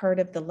dying as part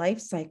of the life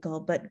cycle?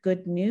 But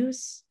good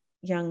news,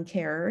 young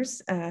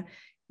carers,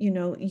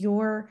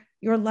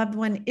 your loved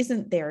one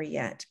isn't there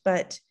yet,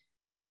 but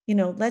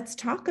let's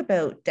talk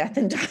about death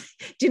and dying.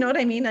 Do you know what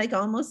I mean? Like,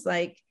 almost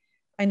like,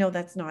 I know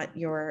that's not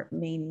your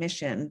main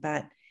mission,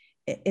 but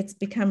it's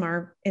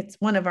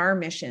one of our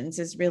missions,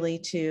 is really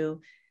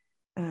to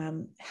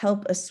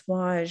help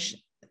assuage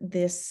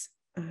this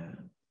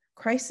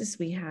crisis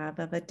we have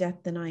of a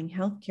death-denying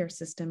healthcare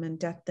system and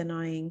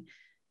death-denying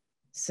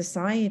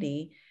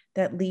society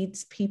that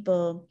leads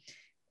people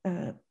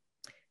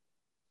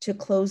to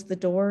close the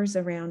doors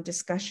around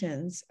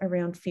discussions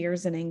around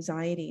fears and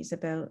anxieties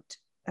about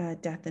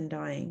death and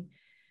dying.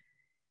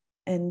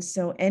 And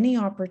so any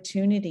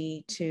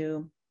opportunity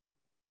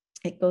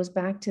it goes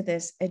back to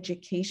this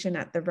education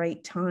at the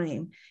right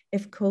time.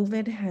 If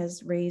COVID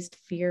has raised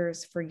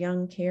fears for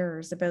young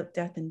carers about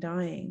death and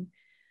dying,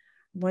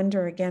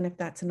 wonder again if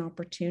that's an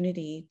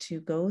opportunity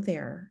to go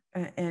there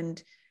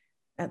and,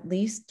 at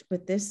least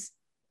with this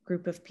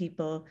group of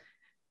people,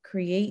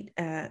 create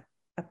a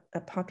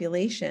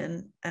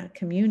population, a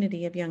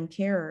community of young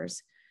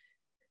carers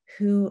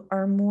who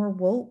are more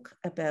woke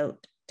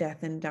about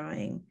death and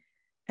dying,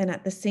 and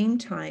at the same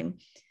time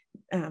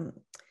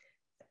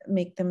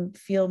make them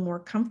feel more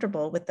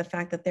comfortable with the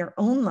fact that their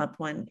own loved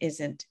one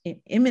isn't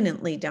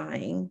imminently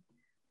dying,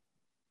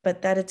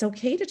 but that it's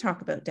okay to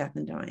talk about death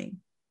and dying.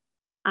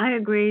 I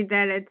agree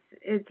that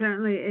it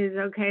certainly is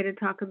okay to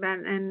talk about.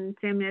 And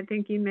Sammy, I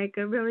think you make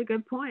a really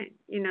good point,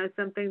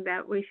 something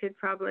that we should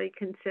probably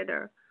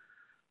consider.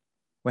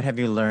 What have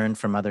you learned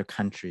from other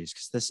countries?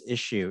 Because this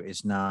issue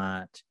is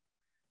not,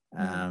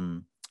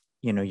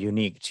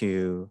 unique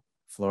to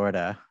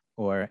Florida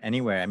or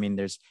anywhere. I mean,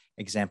 there's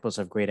examples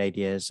of great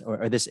ideas,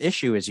 or this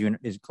issue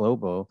is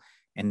global,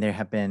 and there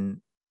have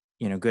been,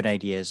 good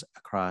ideas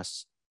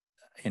across,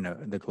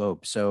 the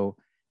globe. So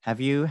have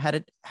you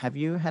had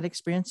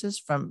experiences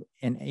from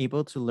and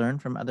able to learn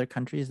from other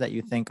countries that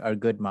you think are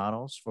good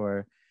models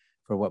for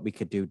what we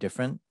could do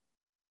different?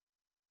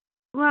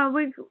 Well,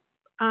 we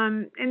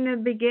in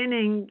the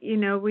beginning,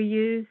 we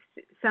used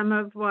some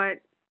of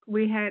what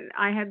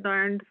I had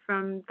learned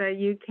from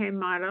the UK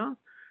model.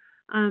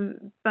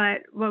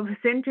 But what was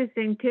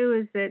interesting too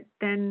is that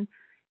then,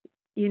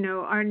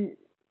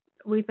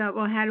 we thought,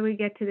 well, how do we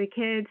get to the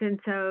kids? And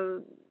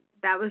so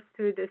that was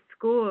through the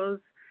schools.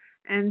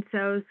 And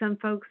so some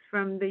folks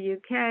from the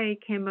UK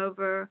came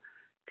over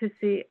to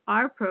see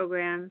our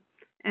program,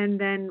 and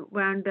then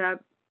wound up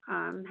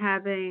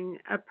having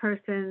a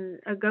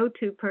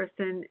go-to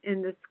person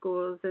in the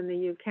schools in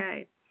the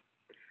UK.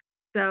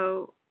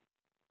 So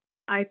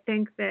I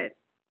think that,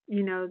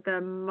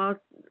 the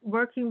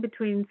working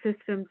between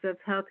systems of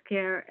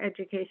healthcare,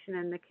 education,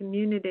 and the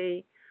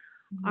community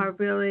are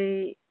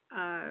really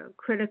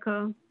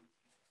critical.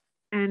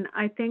 And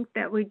I think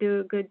that we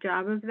do a good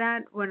job of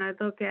that when I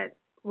look at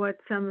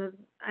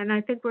and I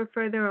think we're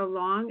further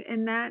along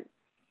in that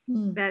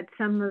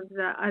some of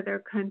the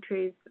other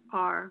countries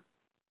are.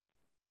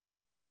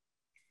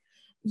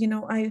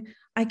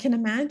 I can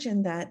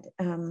imagine that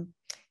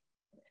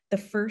the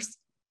first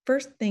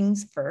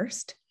things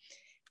first,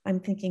 I'm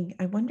thinking,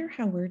 I wonder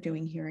how we're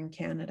doing here in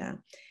Canada.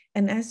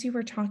 And as you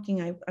were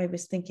talking, I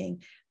was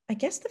thinking, I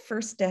guess the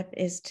first step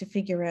is to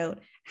figure out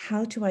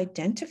how to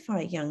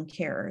identify young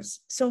carers.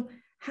 So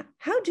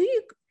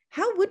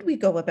how would we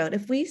go about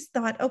if we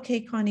thought,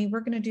 okay, Connie,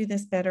 we're going to do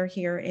this better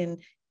here in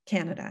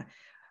Canada?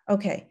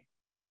 Okay,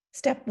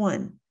 step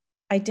 1,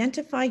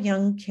 identify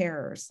young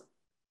carers.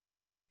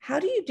 How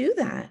do you do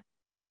that?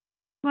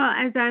 Well,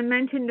 as I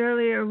mentioned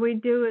earlier, we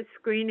do a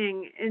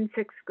screening in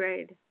 6th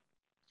grade.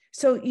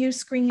 So you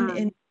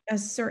screen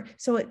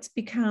So it's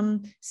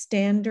become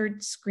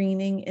standard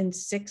screening in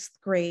 6th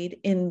grade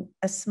in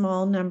a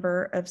small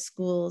number of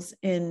schools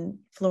in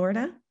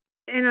Florida?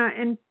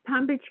 In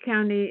Palm Beach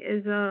County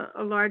is a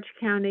large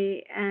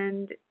county,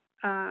 and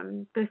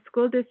the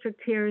school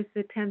district here is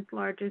the 10th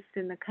largest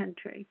in the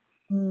country.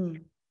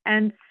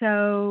 And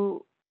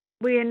so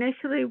we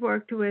initially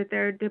worked with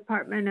their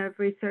Department of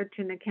Research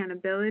and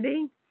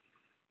Accountability.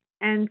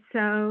 And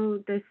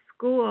so the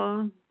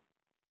school,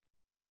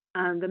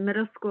 the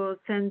middle school,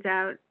 sends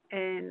out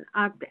an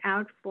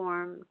opt-out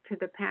form to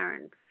the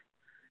parents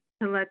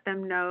to let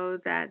them know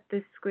that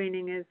this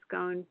screening is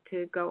going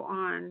to go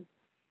on.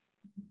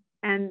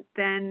 And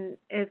then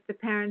if the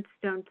parents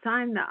don't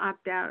sign the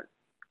opt-out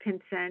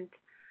consent,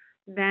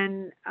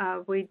 then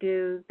we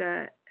do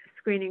the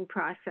screening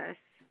process.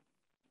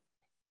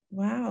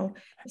 Wow.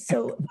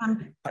 So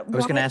I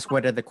was going to ask,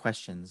 what are the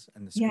questions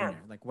in the screener? Yeah.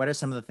 Like, what are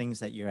some of the things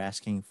that you're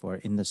asking for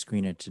in the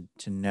screener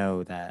to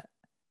know that?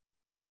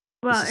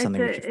 Well,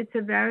 it's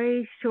a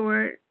very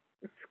short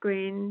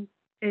screen.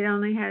 It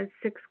only has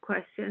 6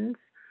 questions,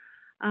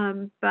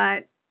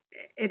 but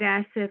it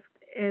asks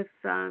if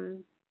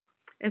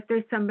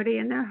there's somebody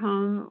in their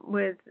home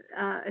with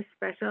a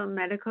special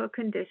medical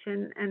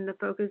condition, and the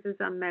focus is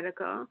on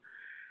medical.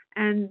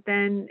 And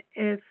then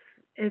if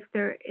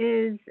there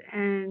is,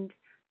 and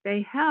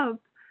they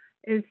help,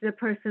 is the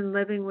person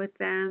living with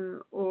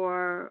them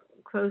or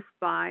close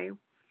by.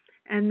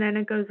 And then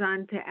it goes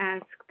on to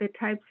ask the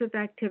types of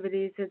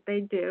activities that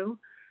they do,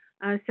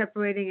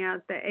 separating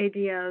out the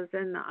ADLs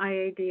and the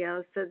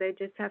IADLs. So they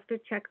just have to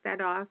check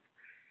that off.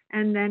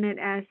 And then it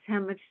asks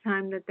how much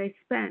time that they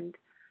spend.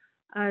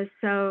 And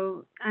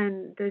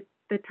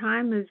the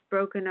time is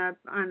broken up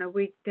on a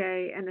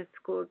weekday and a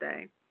school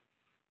day.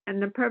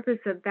 And the purpose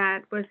of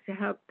that was to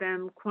help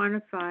them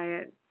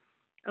quantify it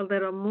a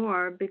little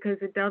more, because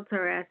adults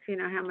are asked,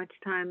 how much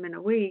time in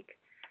a week,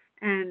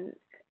 and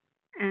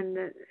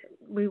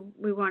we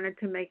wanted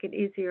to make it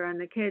easier on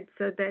the kids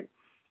so that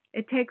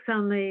it takes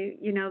only,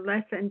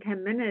 less than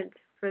 10 minutes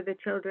for the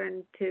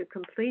children to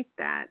complete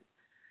that.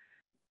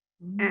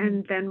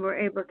 And then we're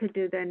able to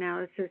do the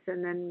analysis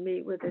and then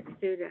meet with the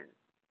student.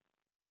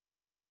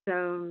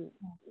 So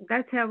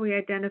that's how we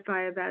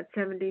identify about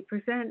 70%.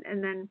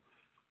 And then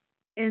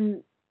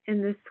in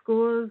the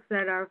schools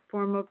that our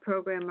formal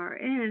program are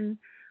in,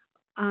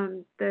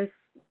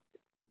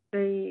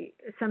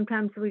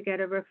 sometimes we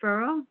get a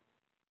referral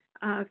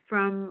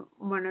from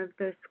one of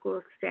the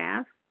school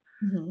staff.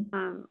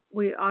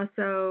 We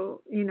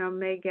also,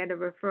 may get a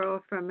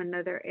referral from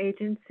another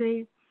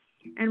agency.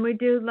 And we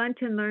do lunch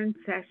and learn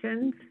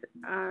sessions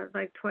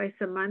like twice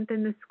a month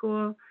in the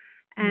school.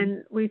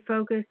 And we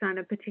focus on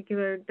a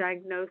particular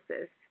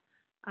diagnosis,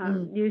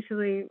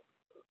 usually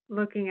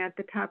looking at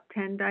the top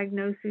 10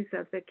 diagnoses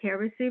of the care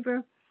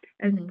receiver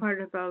as part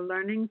of a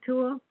learning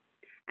tool.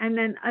 And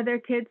then other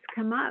kids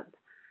come up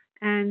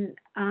and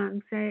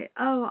say,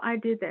 oh, I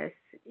do this,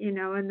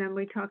 and then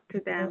we talk to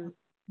them.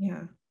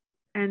 Yeah.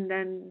 And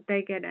then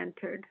they get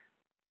entered.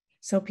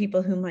 So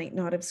people who might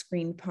not have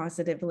screened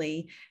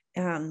positively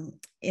in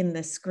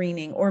the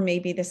screening, or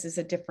maybe this is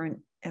a different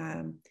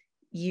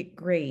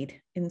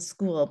grade in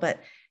school, but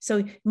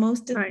so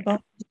most of the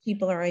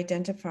people are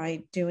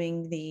identified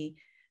doing the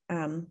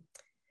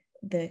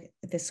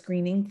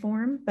screening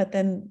form, but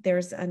then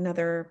there's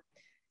another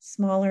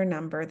smaller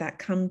number that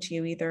come to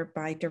you either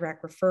by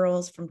direct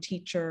referrals from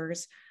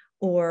teachers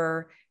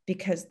or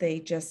because they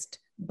just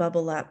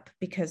bubble up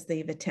because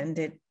they've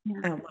attended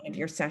one of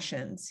your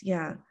sessions.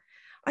 Yeah.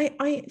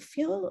 I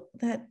feel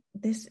that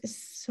this is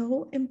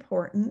so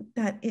important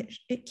that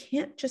it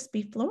can't just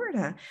be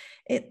Florida.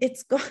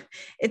 It's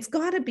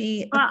got to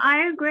be. Well,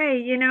 I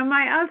agree.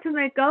 My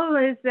ultimate goal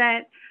is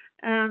that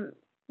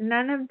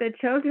none of the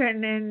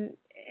children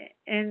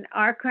in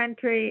our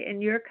country,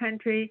 in your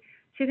country,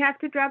 should have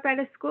to drop out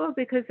of school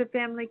because of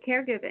family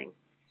caregiving.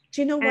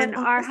 Do you know what? And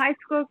our high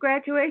school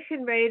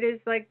graduation rate is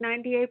like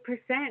 98%.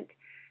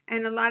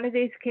 And a lot of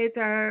these kids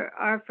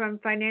are from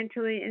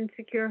financially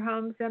insecure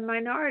homes and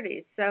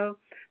minorities. So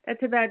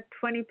that's about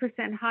 20%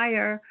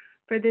 higher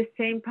for this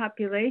same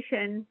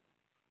population,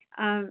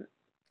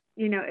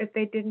 if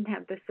they didn't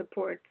have the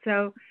support.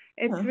 So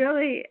it's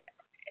really,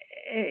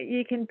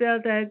 you can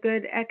build a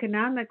good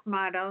economic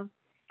model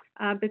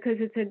because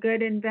it's a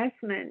good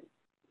investment,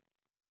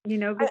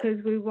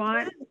 because we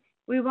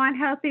want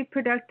healthy,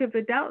 productive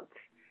adults.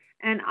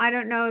 And I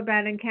don't know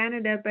about in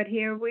Canada, but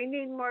here we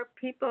need more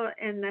people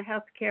in the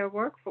healthcare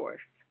workforce.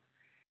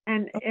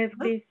 And if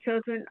these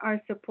children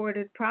are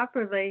supported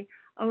properly,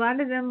 a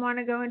lot of them want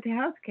to go into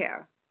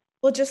healthcare.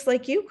 Well, just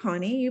like you,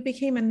 Connie, you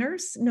became a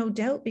nurse, no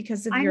doubt,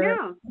 because of your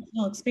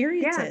personal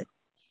experiences. Yeah.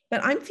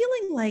 But I'm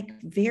feeling like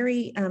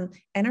very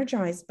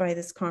energized by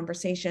this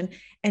conversation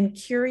and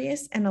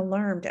curious and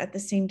alarmed at the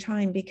same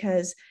time,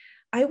 because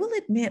I will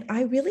admit,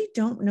 I really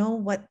don't know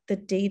what the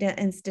data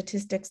and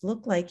statistics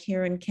look like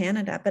here in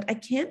Canada, but I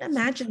can't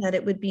imagine that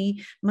it would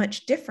be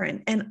much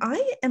different. And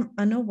I am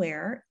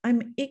unaware,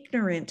 I'm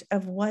ignorant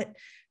of what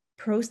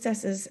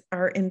processes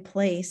are in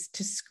place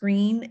to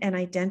screen and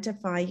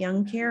identify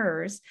young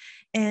carers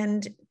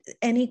and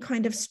any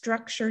kind of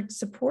structured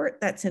support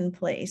that's in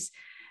place.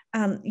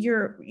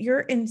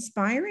 You're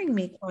inspiring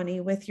me,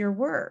 Connie, with your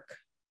work.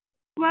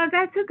 Well,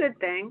 that's a good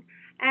thing.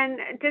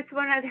 And just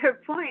one other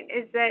point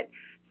is that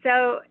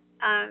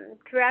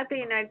throughout the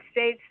United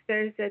States,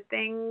 there's a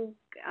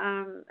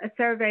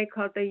survey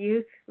called the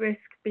Youth Risk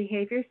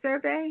Behavior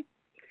Survey,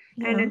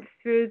 and it's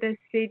through the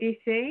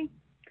CDC.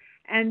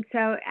 And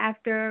so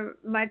after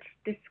much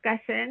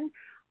discussion,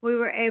 we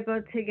were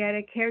able to get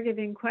a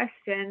caregiving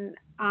question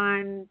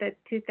on the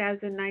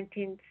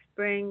 2019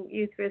 Spring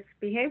Youth Risk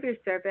Behavior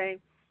Survey.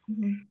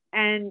 Mm-hmm.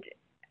 And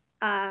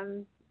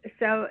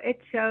so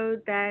it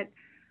showed that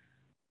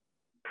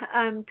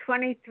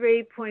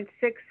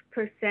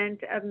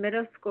 23.6% of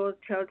middle school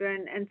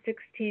children and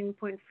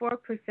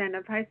 16.4%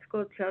 of high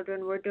school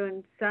children were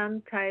doing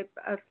some type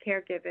of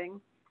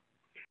caregiving.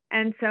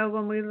 And so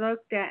when we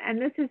looked at,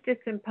 and this is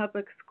just in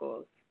public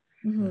schools,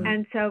 mm-hmm.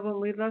 and so when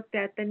we looked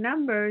at the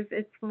numbers,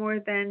 it's more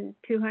than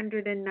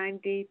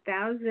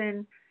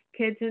 290,000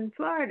 kids in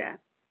Florida.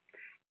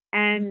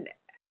 And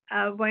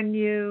when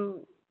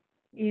you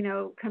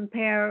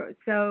compare,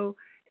 so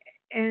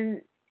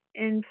in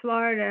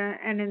Florida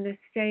and in the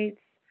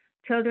States,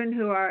 children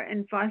who are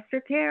in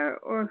foster care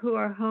or who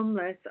are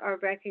homeless are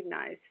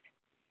recognized.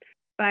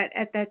 But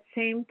at that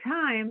same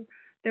time,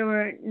 there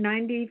were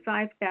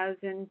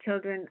 95,000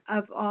 children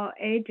of all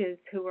ages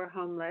who were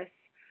homeless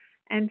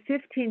and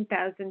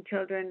 15,000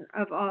 children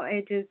of all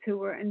ages who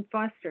were in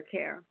foster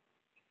care.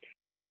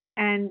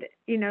 And,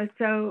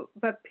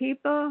 but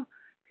people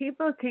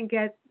can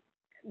get,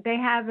 they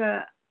have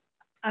a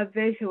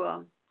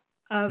visual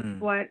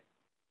of what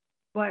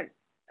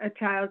a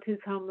child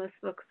who's homeless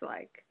looks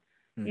like,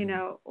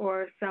 mm-hmm.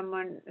 Or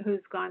someone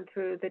who's gone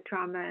through the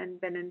trauma and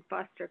been in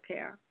foster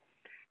care.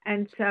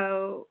 And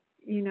so,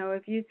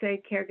 if you say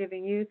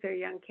caregiving youth or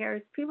young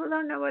carers, people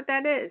don't know what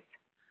that is.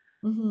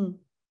 Mm-hmm.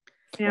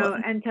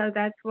 And so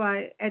that's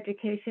why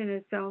education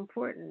is so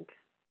important.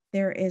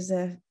 There is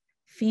a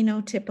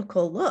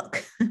phenotypical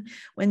look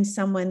when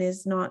someone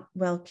is not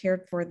well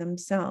cared for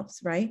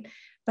themselves, right?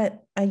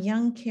 But a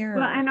young carer.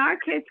 Well, and our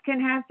kids can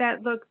have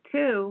that look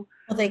too.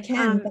 Well, they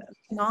can, but they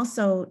can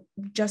also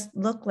just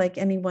look like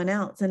anyone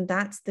else. And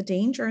that's the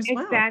danger as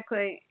well.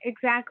 Exactly.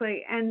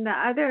 And the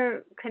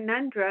other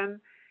conundrum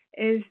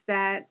is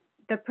that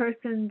the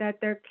person that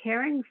they're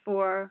caring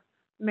for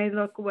may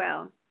look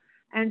well.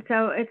 And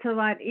so it's a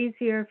lot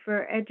easier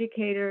for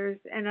educators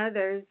and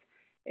others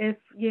if,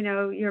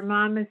 your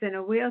mom is in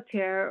a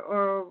wheelchair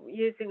or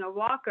using a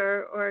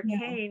walker or a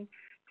cane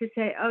to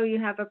say, oh, you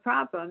have a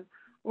problem.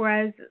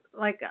 Whereas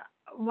like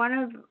one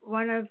of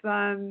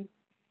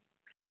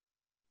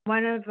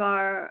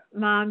our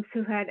moms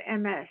who had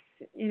MS,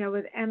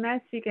 with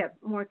MS, you get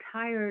more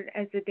tired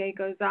as the day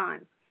goes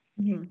on.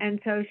 Mm-hmm. And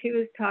so she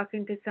was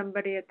talking to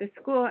somebody at the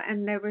school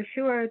and they were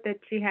sure that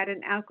she had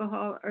an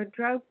alcohol or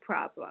drug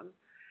problem.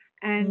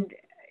 And, mm-hmm.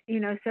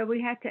 So we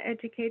had to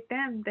educate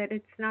them that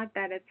it's not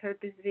that, it's her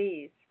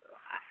disease.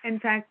 In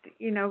fact,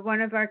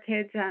 one of our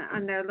kids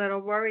on their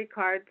little worry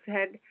cards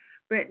had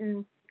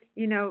written,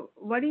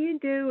 what do you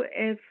do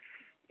if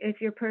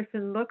your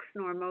person looks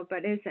normal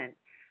but isn't?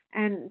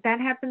 And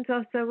that happens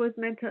also with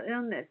mental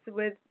illness,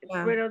 with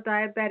brittle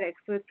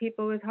diabetics, with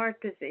people with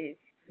heart disease.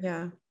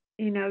 Yeah.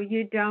 You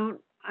don't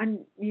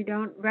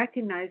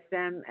recognize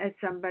them as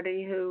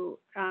somebody who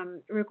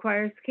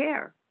requires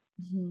care.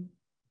 Mm-hmm.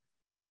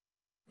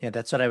 Yeah,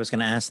 that's what I was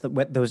going to ask.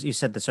 What those you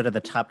said, the sort of the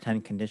top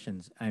 10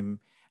 conditions. I'm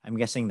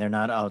guessing they're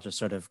not all just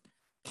sort of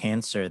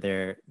cancer.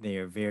 They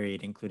are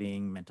varied,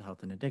 including mental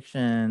health and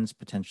addictions,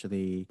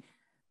 potentially,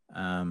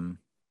 and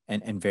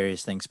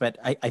various things. But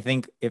I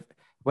think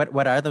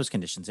what are those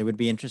conditions? It would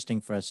be interesting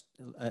for us,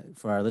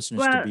 for our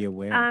listeners to be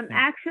aware.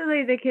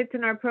 Actually, the kids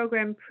in our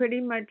program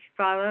pretty much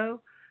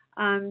follow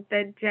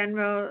the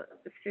general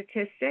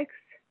statistics,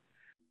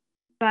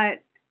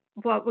 but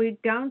what we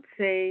don't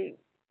see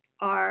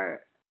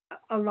are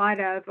a lot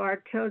of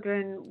our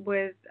children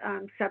with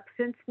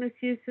substance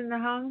misuse in the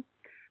home,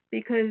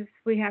 because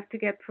we have to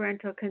get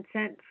parental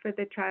consent for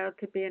the child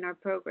to be in our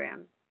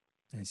program.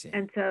 I see.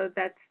 And so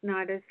that's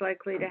not as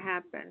likely to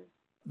happen.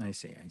 I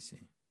see.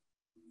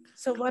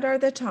 So what are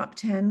the top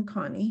 10,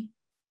 Connie?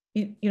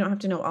 You don't have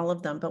to know all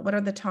of them, but what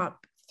are the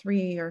top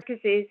 3? Or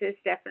disease is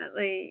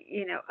definitely,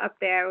 up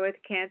there with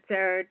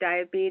cancer,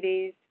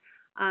 diabetes,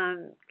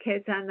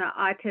 kids on the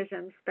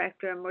autism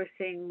spectrum. We're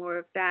seeing more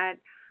of that,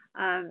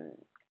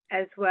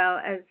 as well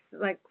as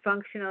like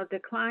functional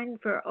decline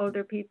for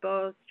older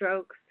people,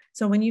 strokes.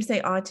 So when you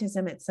say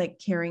autism, it's like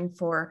caring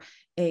for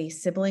a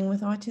sibling with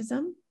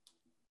autism?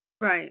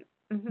 Right.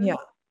 Mm-hmm.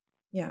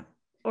 Yeah.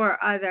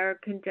 Or other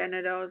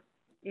congenital,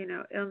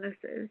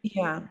 illnesses.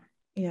 Yeah.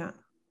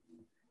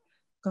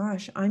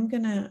 Gosh, I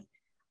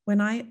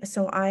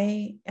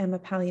am a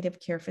palliative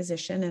care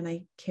physician and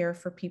I care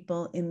for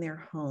people in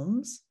their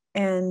homes.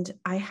 And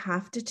I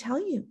have to tell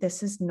you, this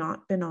has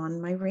not been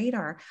on my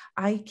radar.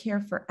 I care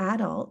for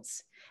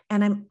adults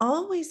And I'm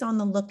always on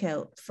the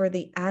lookout for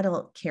the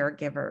adult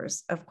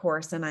caregivers, of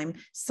course, and I'm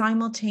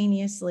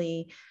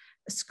simultaneously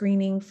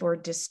screening for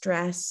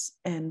distress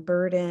and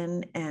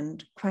burden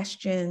and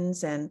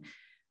questions, and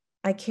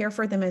I care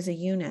for them as a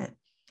unit.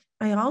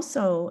 I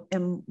also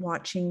am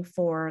watching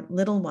for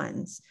little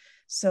ones.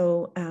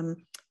 So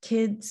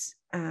kids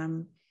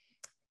and,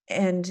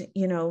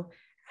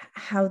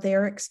 how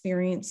they're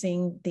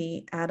experiencing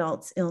the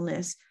adult's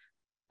illness.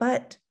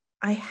 But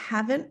I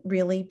haven't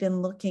really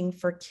been looking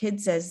for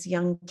kids as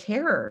young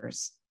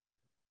carers.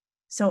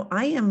 So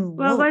I am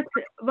Well, woke.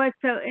 what's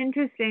so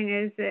interesting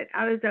is that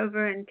I was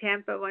over in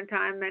Tampa one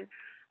time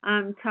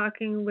and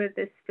talking with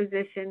this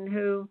physician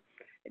who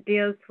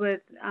deals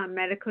with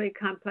medically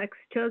complex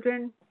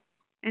children.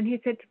 And he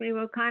said to me,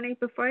 well, Connie,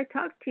 before I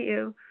talk to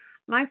you,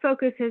 my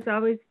focus has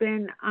always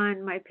been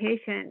on my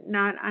patient,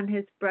 not on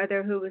his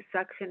brother who was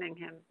suctioning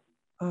him.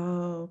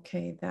 Oh,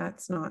 okay.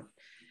 That's not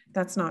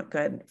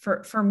good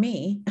for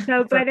me.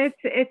 So, but it's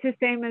the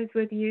same as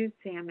with you,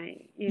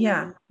 Sammy.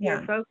 Yeah.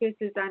 Your focus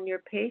is on your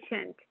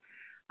patient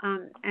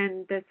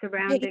and the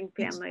surrounding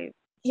family.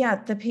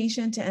 Yeah, the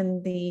patient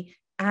and the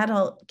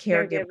adult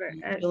caregiver,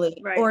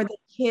 usually, right. or the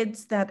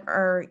kids that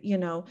are,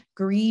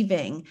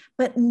 grieving,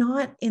 but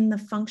not in the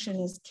function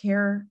as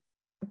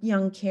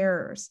young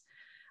carers.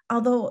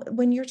 Although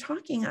when you're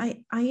talking,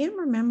 I am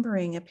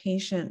remembering a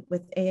patient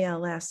with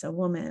ALS, a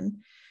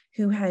woman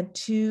who had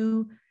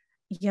two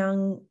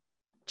young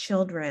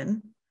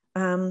children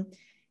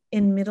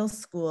in middle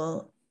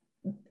school.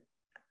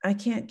 I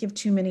can't give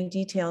too many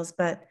details,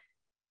 but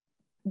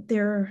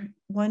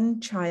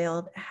one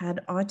child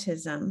had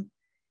autism,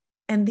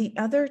 and the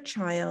other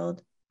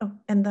child,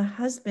 and the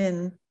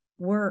husband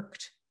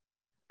worked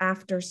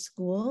after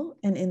school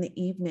and in the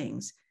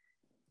evenings.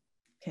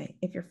 Okay,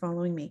 if you're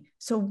following me.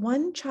 So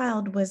one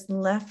child was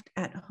left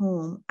at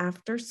home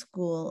after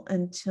school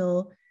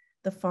until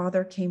the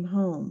father came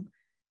home,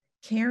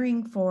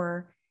 caring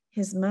for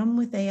his mom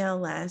with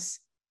ALS,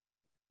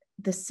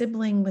 the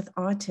sibling with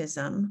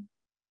autism.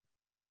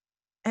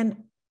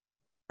 And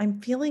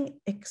I'm feeling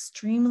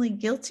extremely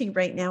guilty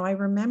right now. I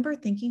remember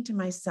thinking to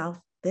myself,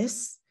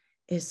 this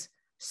is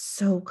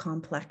so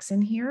complex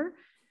in here,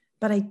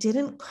 but I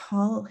didn't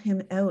call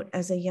him out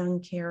as a young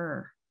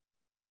carer.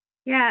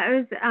 Yeah,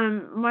 it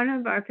was one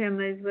of our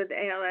families with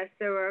ALS.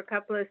 There were a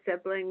couple of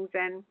siblings,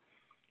 and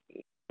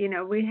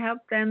we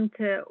helped them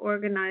to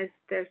organize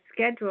their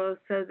schedules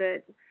so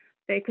that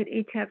they could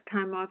each have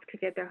time off to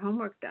get their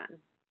homework done.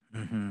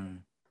 Mm-hmm.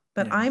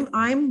 But yeah.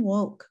 I'm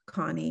woke,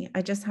 Connie.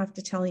 I just have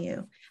to tell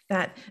you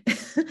that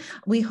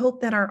we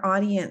hope that our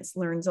audience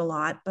learns a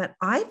lot, but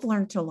I've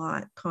learned a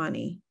lot,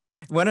 Connie.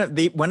 One of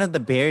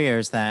the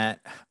barriers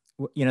that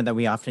that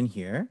we often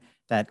hear,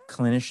 that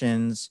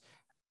clinicians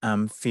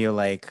feel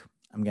like,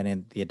 I'm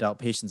getting the adult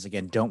patients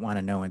again, don't want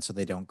to know, and so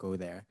they don't go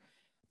there.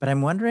 But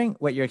I'm wondering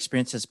what your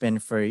experience has been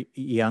for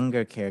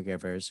younger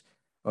caregivers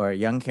or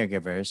young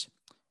caregivers.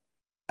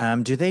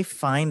 Do they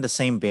find the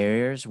same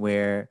barriers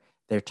where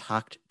they're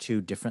talked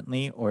to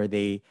differently, or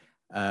they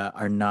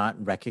are not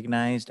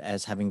recognized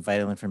as having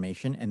vital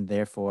information and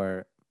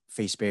therefore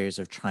face barriers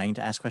of trying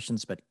to ask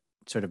questions but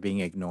sort of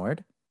being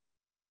ignored?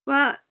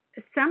 Well,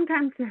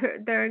 sometimes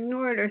they're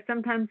ignored, or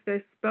sometimes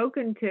they're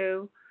spoken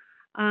to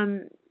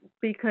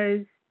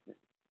because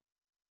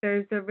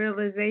there's a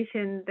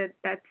realization that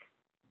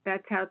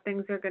that's how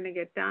things are going to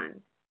get done.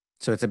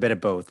 So it's a bit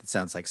of both. It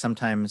sounds like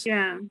sometimes,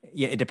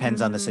 it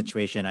depends on the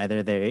situation.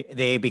 Either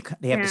they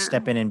have to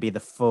step in and be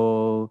the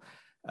full,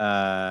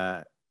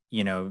 the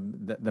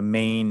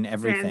main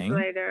everything.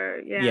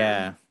 Translator,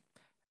 yeah.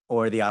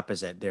 Or the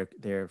opposite.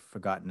 They're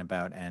forgotten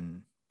about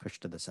and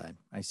pushed to the side.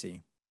 I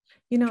see.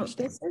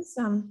 This is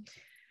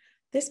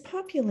this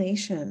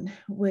population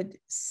would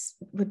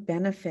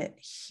benefit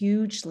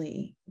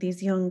hugely,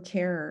 these young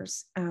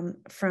carers,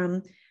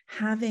 from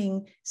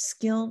having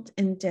skilled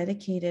and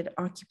dedicated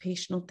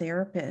occupational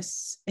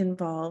therapists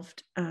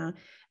involved,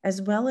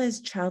 as well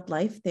as child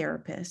life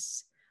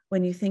therapists.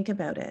 When you think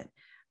about it,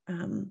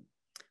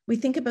 we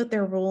think about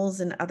their roles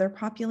in other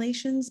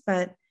populations,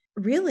 but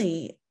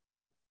really,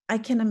 I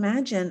can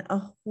imagine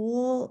a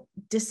whole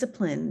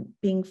discipline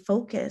being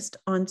focused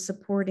on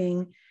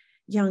supporting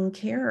young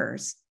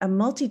carers, a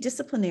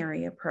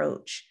multidisciplinary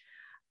approach.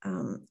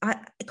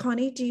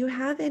 Connie, do you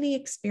have any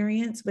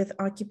experience with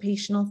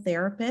occupational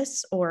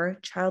therapists or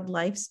child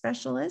life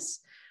specialists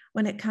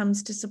when it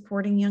comes to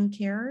supporting young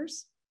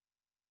carers?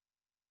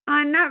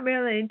 Not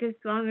really. Just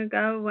long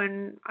ago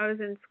when I was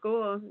in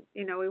school,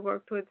 we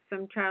worked with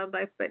some child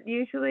life, but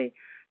usually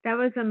that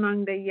was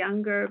among the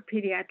younger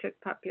pediatric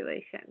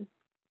population.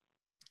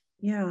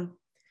 Yeah,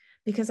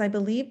 because I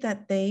believe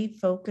that they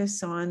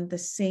focus on the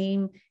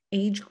same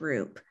age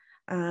group.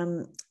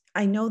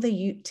 I know that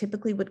you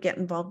typically would get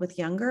involved with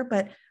younger,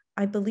 but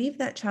I believe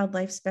that child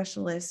life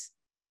specialists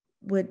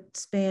would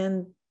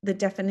span the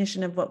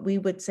definition of what we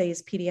would say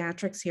is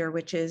pediatrics here,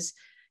 which is,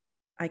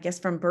 I guess,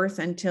 from birth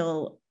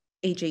until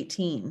age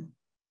 18.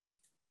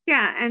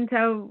 Yeah, and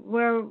so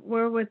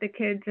we're with the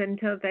kids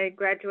until they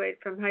graduate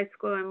from high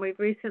school, and we've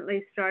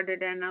recently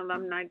started an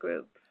alumni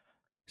group.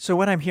 So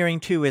what I'm hearing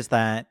too is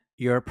that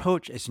your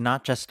approach is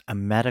not just a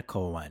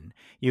medical one.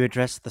 You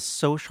address the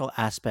social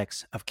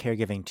aspects of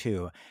caregiving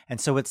too.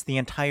 And so it's the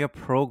entire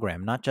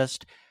program, not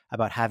just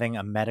about having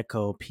a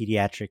medical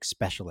pediatric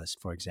specialist,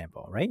 for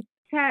example, right?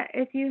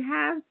 If you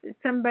have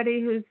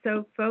somebody who's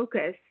so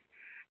focused,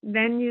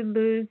 then you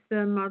lose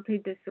the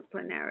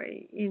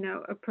multidisciplinary,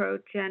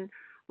 approach. And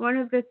one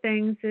of the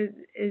things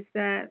is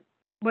that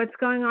what's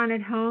going on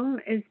at home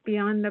is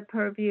beyond the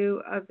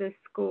purview of the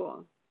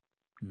school,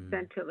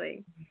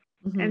 essentially.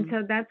 And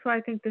so that's why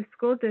I think the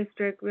school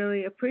district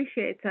really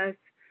appreciates us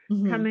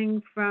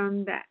coming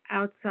from the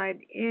outside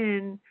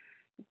in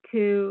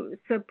to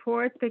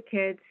support the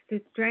kids,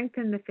 to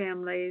strengthen the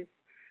families,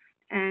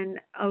 and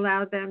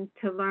allow them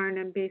to learn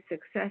and be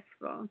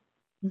successful.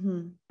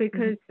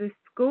 Because the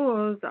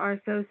schools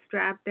are so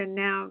strapped, and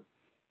now,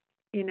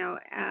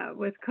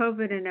 with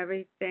COVID and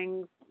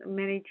everything,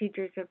 many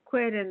teachers have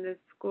quit and the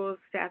school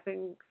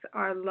staffings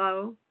are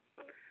low,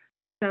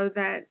 so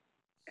that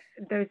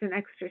there's an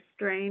extra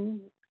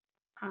strain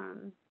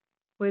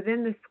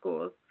within the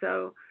schools.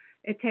 So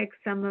it takes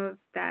some of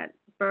that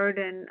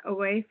burden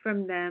away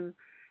from them.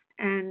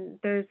 And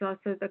there's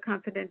also the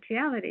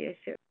confidentiality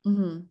issue.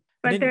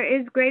 But there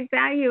is great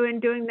value in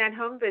doing that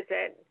home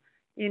visit,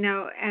 and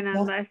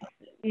unless,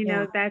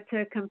 that's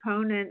a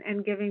component,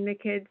 and giving the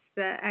kids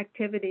the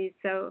activities.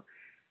 So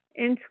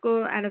in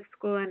school, out of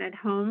school, and at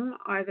home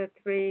are the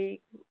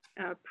three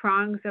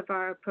prongs of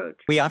our approach.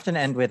 We often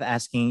end with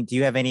asking, do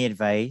you have any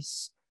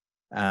advice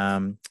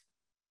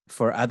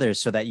for others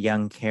so that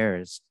young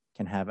carers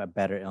can have a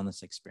better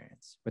illness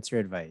experience? What's your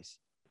advice?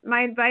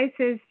 My advice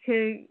is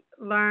to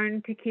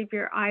learn to keep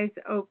your eyes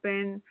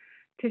open,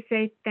 to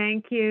say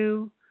thank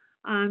you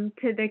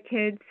to the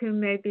kids who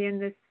may be in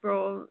this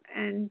role,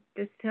 and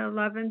just to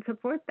love and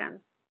support them.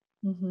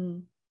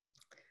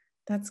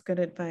 That's good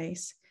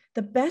advice.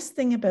 The best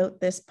thing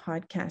about this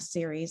podcast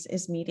series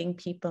is meeting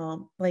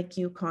people like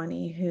you,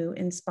 Connie, who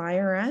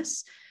inspire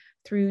us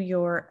through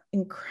your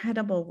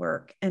incredible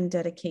work and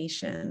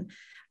dedication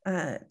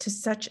to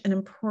such an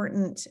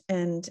important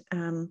and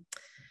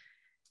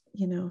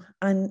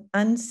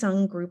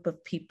unsung group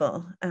of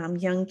people,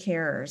 young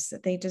carers.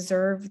 They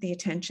deserve the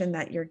attention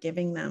that you're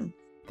giving them.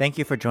 Thank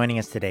you for joining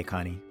us today,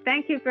 Connie.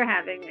 Thank you for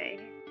having me.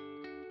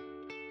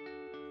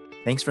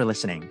 Thanks for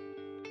listening.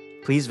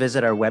 Please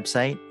visit our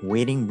website,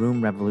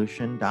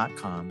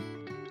 waitingroomrevolution.com,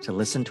 to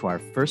listen to our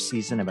first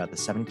season about the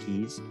 7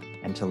 Keys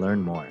and to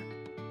learn more.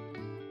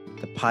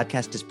 The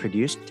podcast is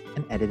produced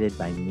and edited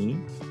by me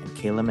and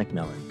Kayla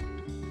McMillan.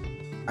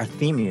 Our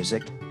theme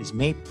music is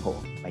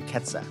Maypole by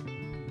Ketsa.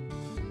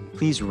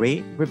 Please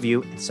rate,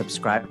 review, and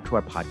subscribe to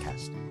our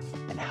podcast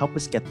and help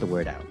us get the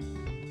word out.